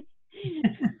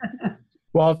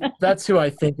 Well, if that's who I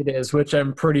think it is, which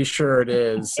I'm pretty sure it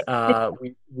is.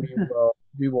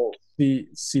 We will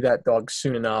see that dog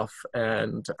soon enough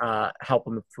and help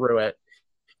them through it.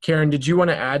 Karen, did you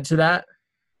want to add to that?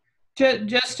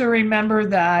 Just to remember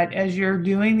that as you're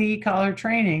doing the e-collar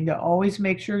training, to always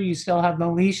make sure you still have the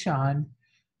leash on,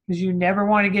 because you never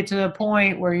want to get to the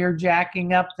point where you're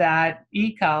jacking up that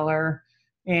e-collar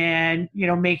and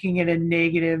making it a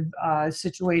negative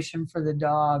situation for the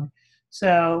dog.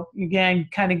 So again,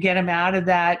 kind of get them out of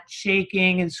that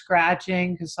shaking and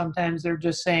scratching, because sometimes they're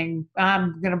just saying,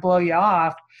 I'm going to blow you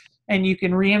off. And you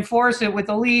can reinforce it with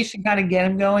a leash and kind of get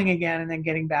them going again, and then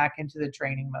getting back into the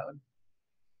training mode.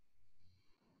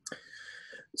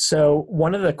 So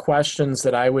one of the questions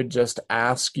that I would just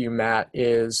ask you, Matt,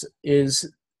 is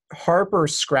Harper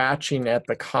scratching at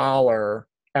the collar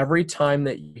every time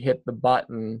that you hit the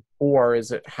button, or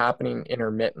is it happening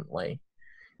intermittently?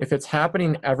 If it's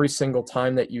happening every single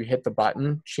time that you hit the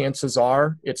button, chances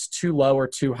are it's too low or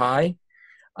too high,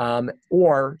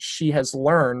 or she has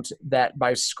learned that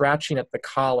by scratching at the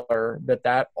collar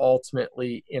that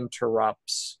ultimately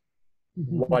interrupts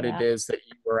what it is that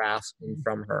you were asking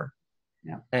from her.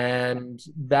 Yeah. And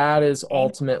that is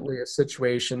ultimately a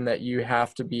situation that you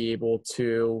have to be able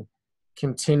to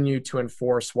continue to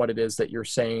enforce what it is that you're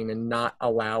saying, and not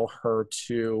allow her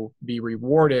to be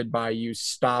rewarded by you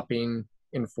stopping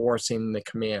enforcing the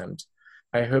command.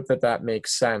 I hope that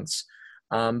makes sense.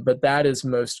 But that is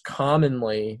most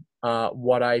commonly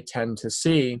what I tend to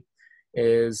see,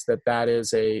 is that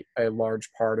is a large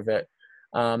part of it.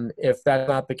 If that's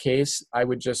not the case, I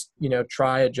would just,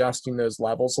 try adjusting those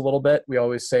levels a little bit. We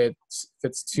always say if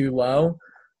it's too low,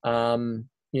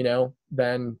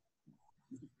 then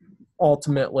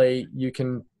ultimately you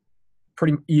can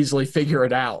pretty easily figure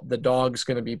it out. The dog's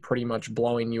going to be pretty much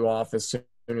blowing you off as soon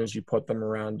as you put them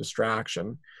around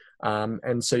distraction.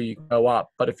 And so you go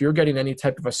up. But if you're getting any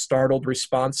type of a startled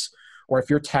response, or if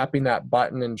you're tapping that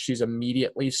button and she's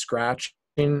immediately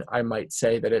scratching, I might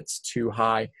say that it's too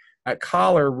high. That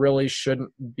collar really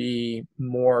shouldn't be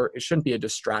it shouldn't be a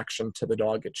distraction to the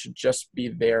dog. It should just be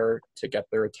there to get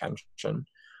their attention.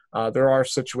 There are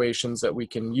situations that we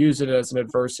can use it as an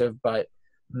aversive, but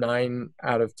 9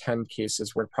 out of 10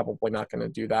 cases, we're probably not going to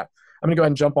do that. I'm going to go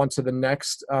ahead and jump on to the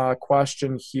next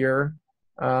question here.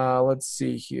 Let's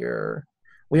see here.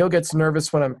 Leo gets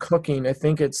nervous when I'm cooking. I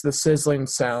think it's the sizzling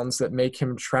sounds that make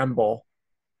him tremble.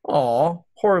 Oh,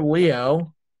 poor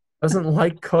Leo. Doesn't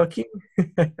like cooking.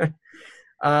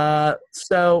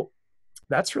 So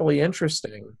that's really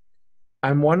interesting.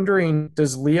 I'm wondering,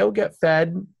 does Leo get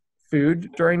fed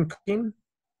food during cooking?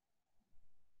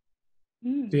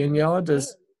 Daniela,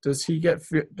 does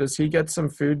he get some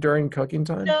food during cooking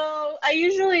time? No, I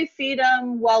usually feed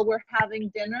him while we're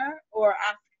having dinner or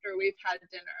after we've had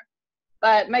dinner.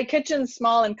 But my kitchen's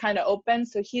small and kind of open,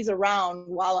 so he's around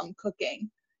while I'm cooking.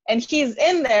 And he's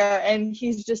in there and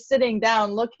he's just sitting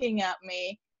down looking at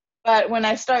me. But when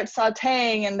I start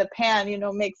sauteing and the pan,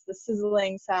 makes the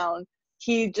sizzling sound,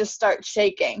 he just starts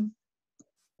shaking.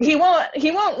 He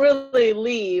won't really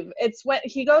leave. It's when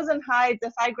he goes and hides.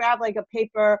 If I grab like a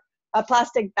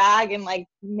plastic bag and like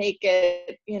make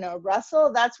it,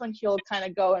 rustle, that's when he'll kind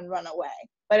of go and run away.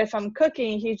 But if I'm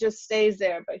cooking, he just stays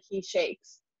there, but he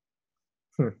shakes.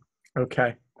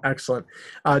 Okay, excellent.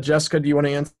 Jessica, do you want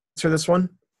to answer this one?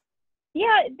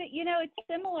 Yeah, it's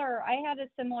similar. I had a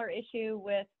similar issue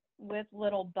with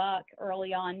little Buck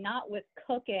early on, not with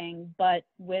cooking, but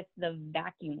with the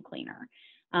vacuum cleaner.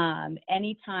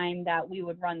 Anytime that we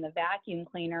would run the vacuum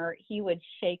cleaner, he would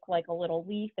shake like a little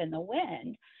leaf in the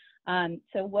wind.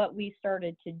 So what we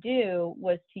started to do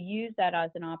was to use that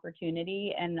as an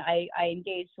opportunity. And I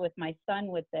engaged with my son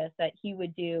with this, that he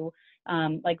would do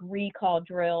like recall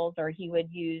drills, or he would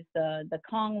use the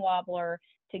Kong wobbler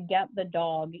to get the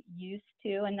dog used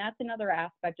to. And that's another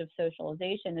aspect of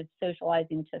socialization, is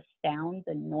socializing to sounds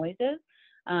and noises,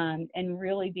 and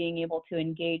really being able to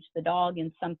engage the dog in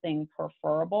something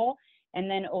preferable. And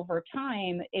then over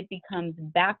time, it becomes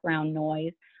background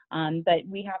noise. But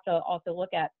we have to also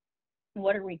look at,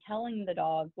 what are we telling the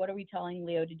dog? What are we telling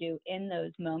Leo to do in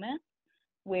those moments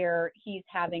where he's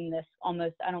having this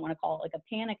almost, I don't want to call it like a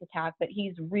panic attack, but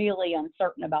he's really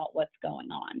uncertain about what's going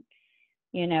on.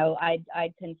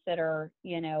 I'd consider,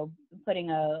 putting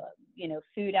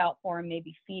food out for him,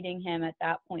 maybe feeding him at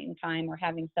that point in time, or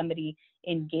having somebody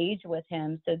engage with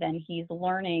him. So then he's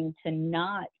learning to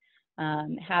not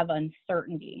have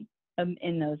uncertainty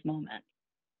in those moments.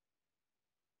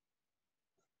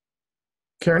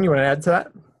 Karen, you want to add to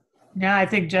that? Yeah, I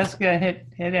think Jessica hit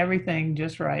everything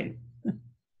just right.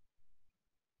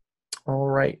 All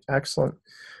right, excellent.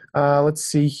 Let's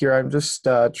see here. I'm just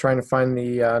trying to find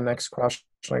the next question.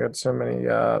 I got so many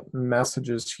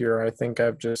messages here. I think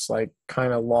I've just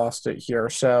kind of lost it here.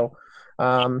 So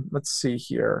let's see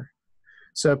here.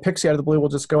 So Pixie out of the blue will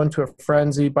just go into a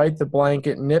frenzy, bite the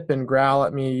blanket, nip and growl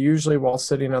at me, usually while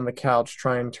sitting on the couch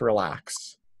trying to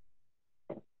relax.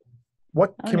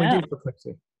 What can we do for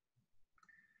Pixie?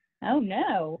 Oh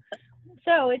no!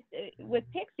 So it's with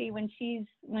Pixie, when she's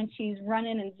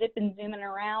running and zipping, zooming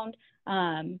around.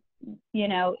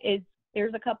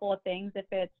 There's a couple of things. If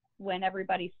it's when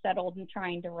everybody's settled and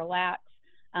trying to relax,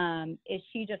 is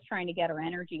she just trying to get her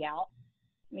energy out?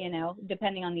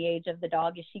 Depending on the age of the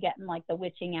dog, is she getting like the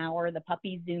witching hour, the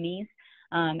puppy zoomies,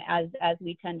 as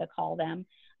we tend to call them?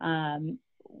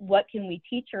 What can we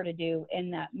teach her to do in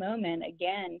that moment?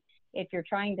 Again, if you're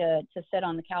trying to sit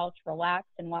on the couch, relax,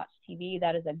 and watch TV,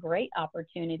 that is a great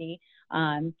opportunity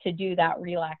to do that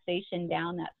relaxation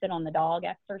down, that sit on the dog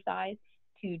exercise,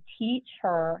 to teach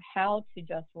her how to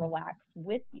just relax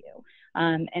with you.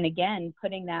 And again,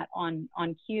 putting that on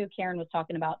cue. Karen was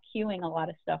talking about cueing a lot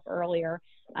of stuff earlier,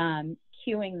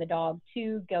 cueing the dog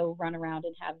to go run around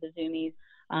and have the zoomies,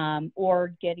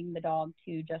 or getting the dog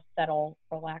to just settle,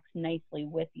 relax nicely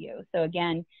with you. So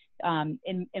again,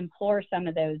 implore some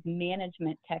of those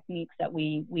management techniques that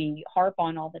we harp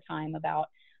on all the time about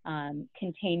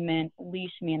containment,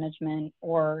 leash management,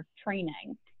 or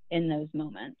training in those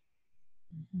moments.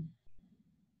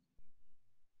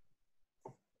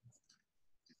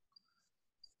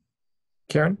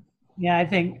 Karen? Yeah, I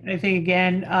think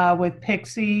again with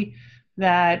Pixie,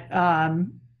 that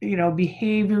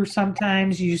behavior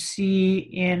sometimes you see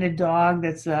in a dog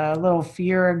that's a little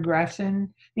aggressive,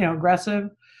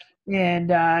 and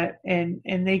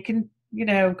they can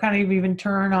kind of even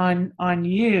turn on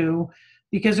you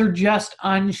because they're just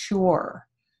unsure.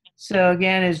 So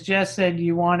again, as Jess said,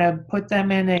 you want to put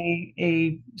them in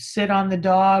a sit on the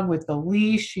dog with the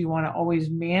leash. You want to always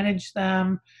manage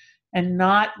them and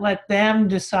not let them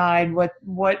decide what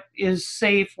is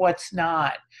safe, what's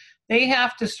not. She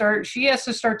has to start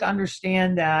to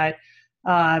understand that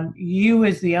you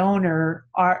as the owner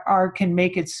can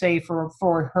make it safer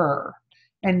for her,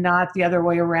 and not the other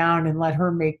way around, and let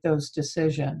her make those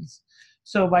decisions.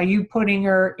 So by you putting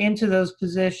her into those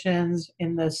positions,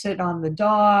 in the sit on the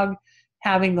dog,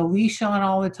 having the leash on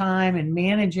all the time and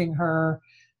managing her,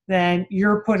 then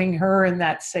you're putting her in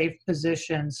that safe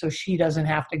position so she doesn't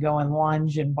have to go and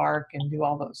lunge and bark and do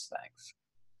all those things.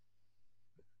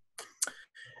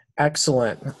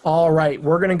 Excellent. All right,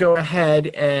 we're going to go ahead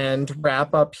and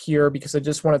wrap up here because I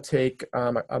just want to take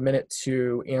a minute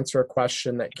to answer a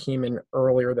question that came in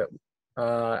earlier that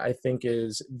I think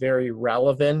is very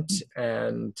relevant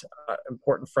and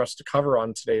important for us to cover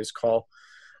on today's call.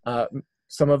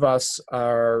 Some of us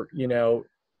are,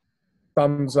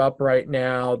 thumbs up right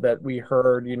now that we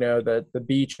heard, that the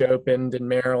beach opened in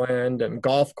Maryland and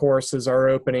golf courses are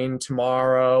opening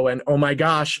tomorrow. And oh my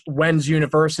gosh, when's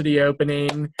university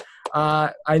opening?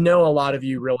 I know a lot of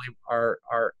you really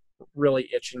are really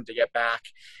itching to get back,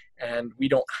 and we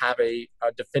don't have a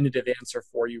definitive answer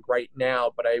for you right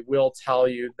now, but I will tell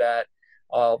you that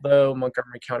although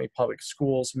Montgomery County Public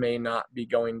Schools may not be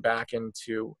going back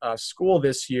into school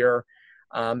this year,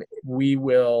 we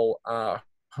will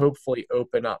hopefully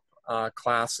open up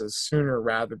classes sooner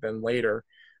rather than later.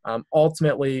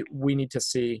 Ultimately, we need to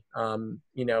see,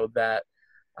 that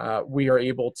we are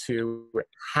able to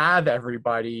have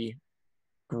everybody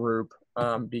group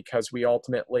because we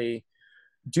ultimately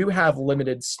do have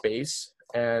limited space,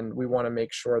 and we want to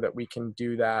make sure that we can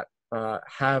do that,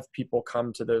 have people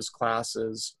come to those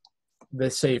classes the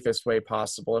safest way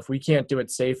possible. If we can't do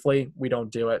it safely, we don't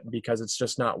do it because it's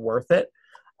just not worth it.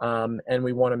 And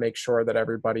we want to make sure that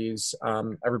everybody's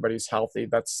healthy.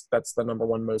 That's the number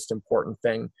one most important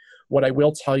thing. What I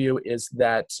will tell you is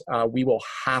that we will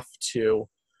have to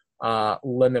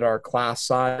limit our class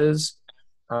sizes.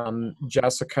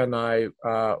 Jessica and I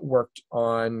worked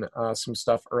on some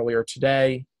stuff earlier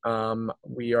today.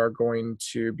 We are going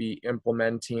to be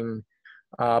implementing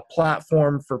a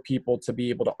platform for people to be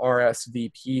able to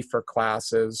RSVP for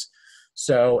classes.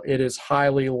 So it is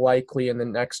highly likely in the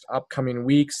next upcoming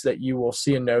weeks that you will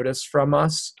see a notice from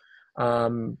us,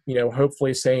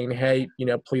 hopefully saying, hey,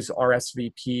 please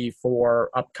RSVP for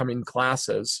upcoming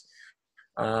classes.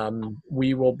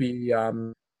 We will be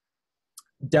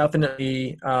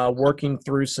definitely working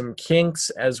through some kinks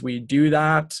as we do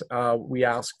that. We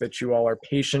ask that you all are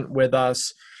patient with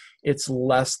us. It's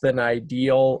less than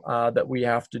ideal that we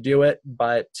have to do it,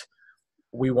 but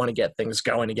we want to get things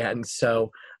going again.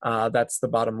 So that's the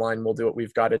bottom line. We'll do what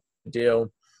we've got to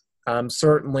do.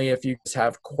 Certainly, if you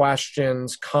have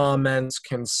questions, comments,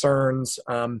 concerns,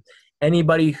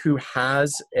 anybody who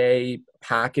has a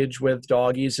package with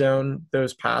DogiZone,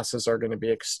 those passes are going to be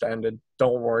extended.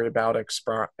 Don't worry about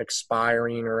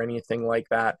expiring or anything like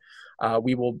that.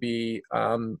 We will be,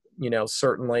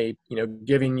 certainly,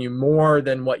 giving you more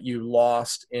than what you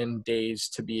lost in days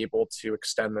to be able to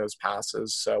extend those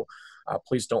passes. So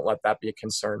please don't let that be a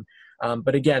concern.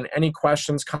 But again, any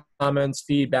questions, comments,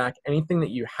 feedback, anything that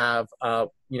you have,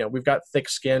 we've got thick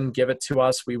skin. Give it to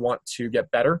us. We want to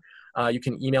get better. You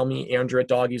can email me,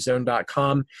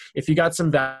 andrew@doggyzone.com. If you got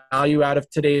some value out of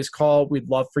today's call, we'd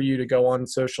love for you to go on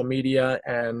social media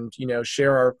and,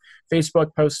 share our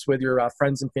Facebook posts with your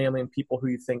friends and family and people who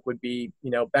you think would be,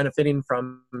 benefiting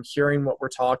from hearing what we're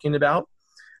talking about.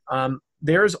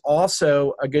 There's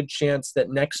also a good chance that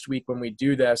next week when we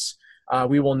do this,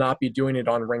 we will not be doing it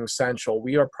on Ring Central.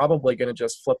 We are probably going to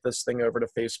just flip this thing over to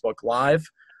Facebook Live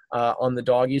on the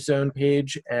DogiZone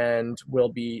page, and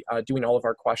we'll be doing all of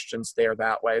our questions there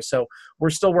that way. So we're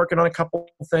still working on a couple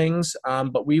things,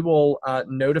 but we will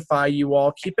notify you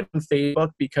all. Keep it on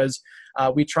Facebook because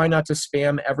we try not to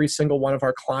spam every single one of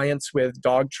our clients with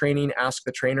dog training Ask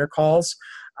the Trainer calls.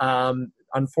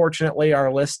 Unfortunately, our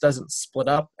list doesn't split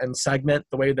up and segment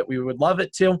the way that we would love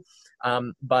it to.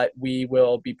 But we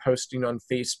will be posting on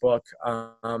Facebook,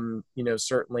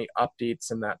 certainly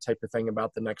updates and that type of thing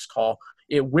about the next call.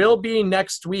 It will be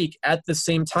next week at the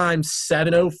same time,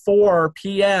 7:04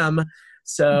 p.m.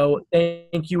 So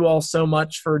thank you all so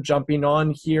much for jumping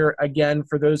on here. Again,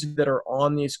 for those that are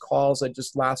on these calls,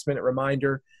 just last minute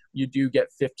reminder, you do get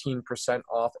 15%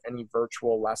 off any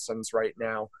virtual lessons right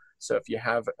now. So if you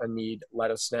have a need,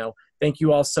 let us know. Thank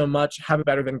you all so much. Have a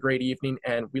better than great evening,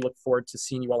 and we look forward to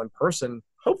seeing you all in person,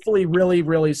 hopefully really,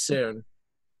 really soon.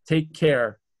 Take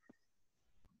care.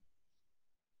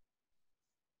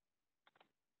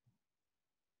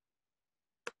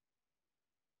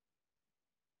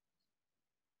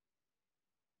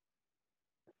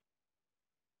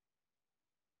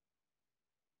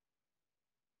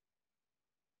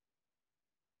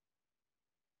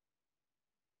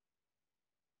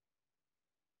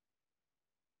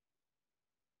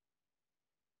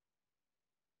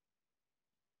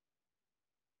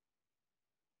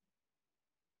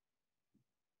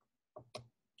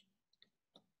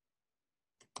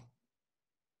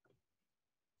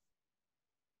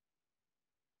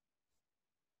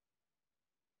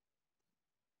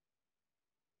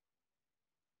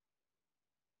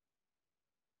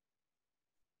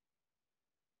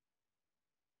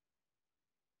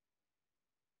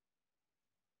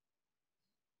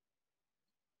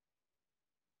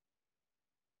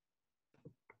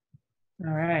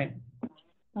 All right.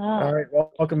 All right,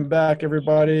 well, welcome back,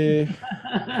 everybody.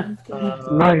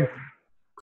 Nice.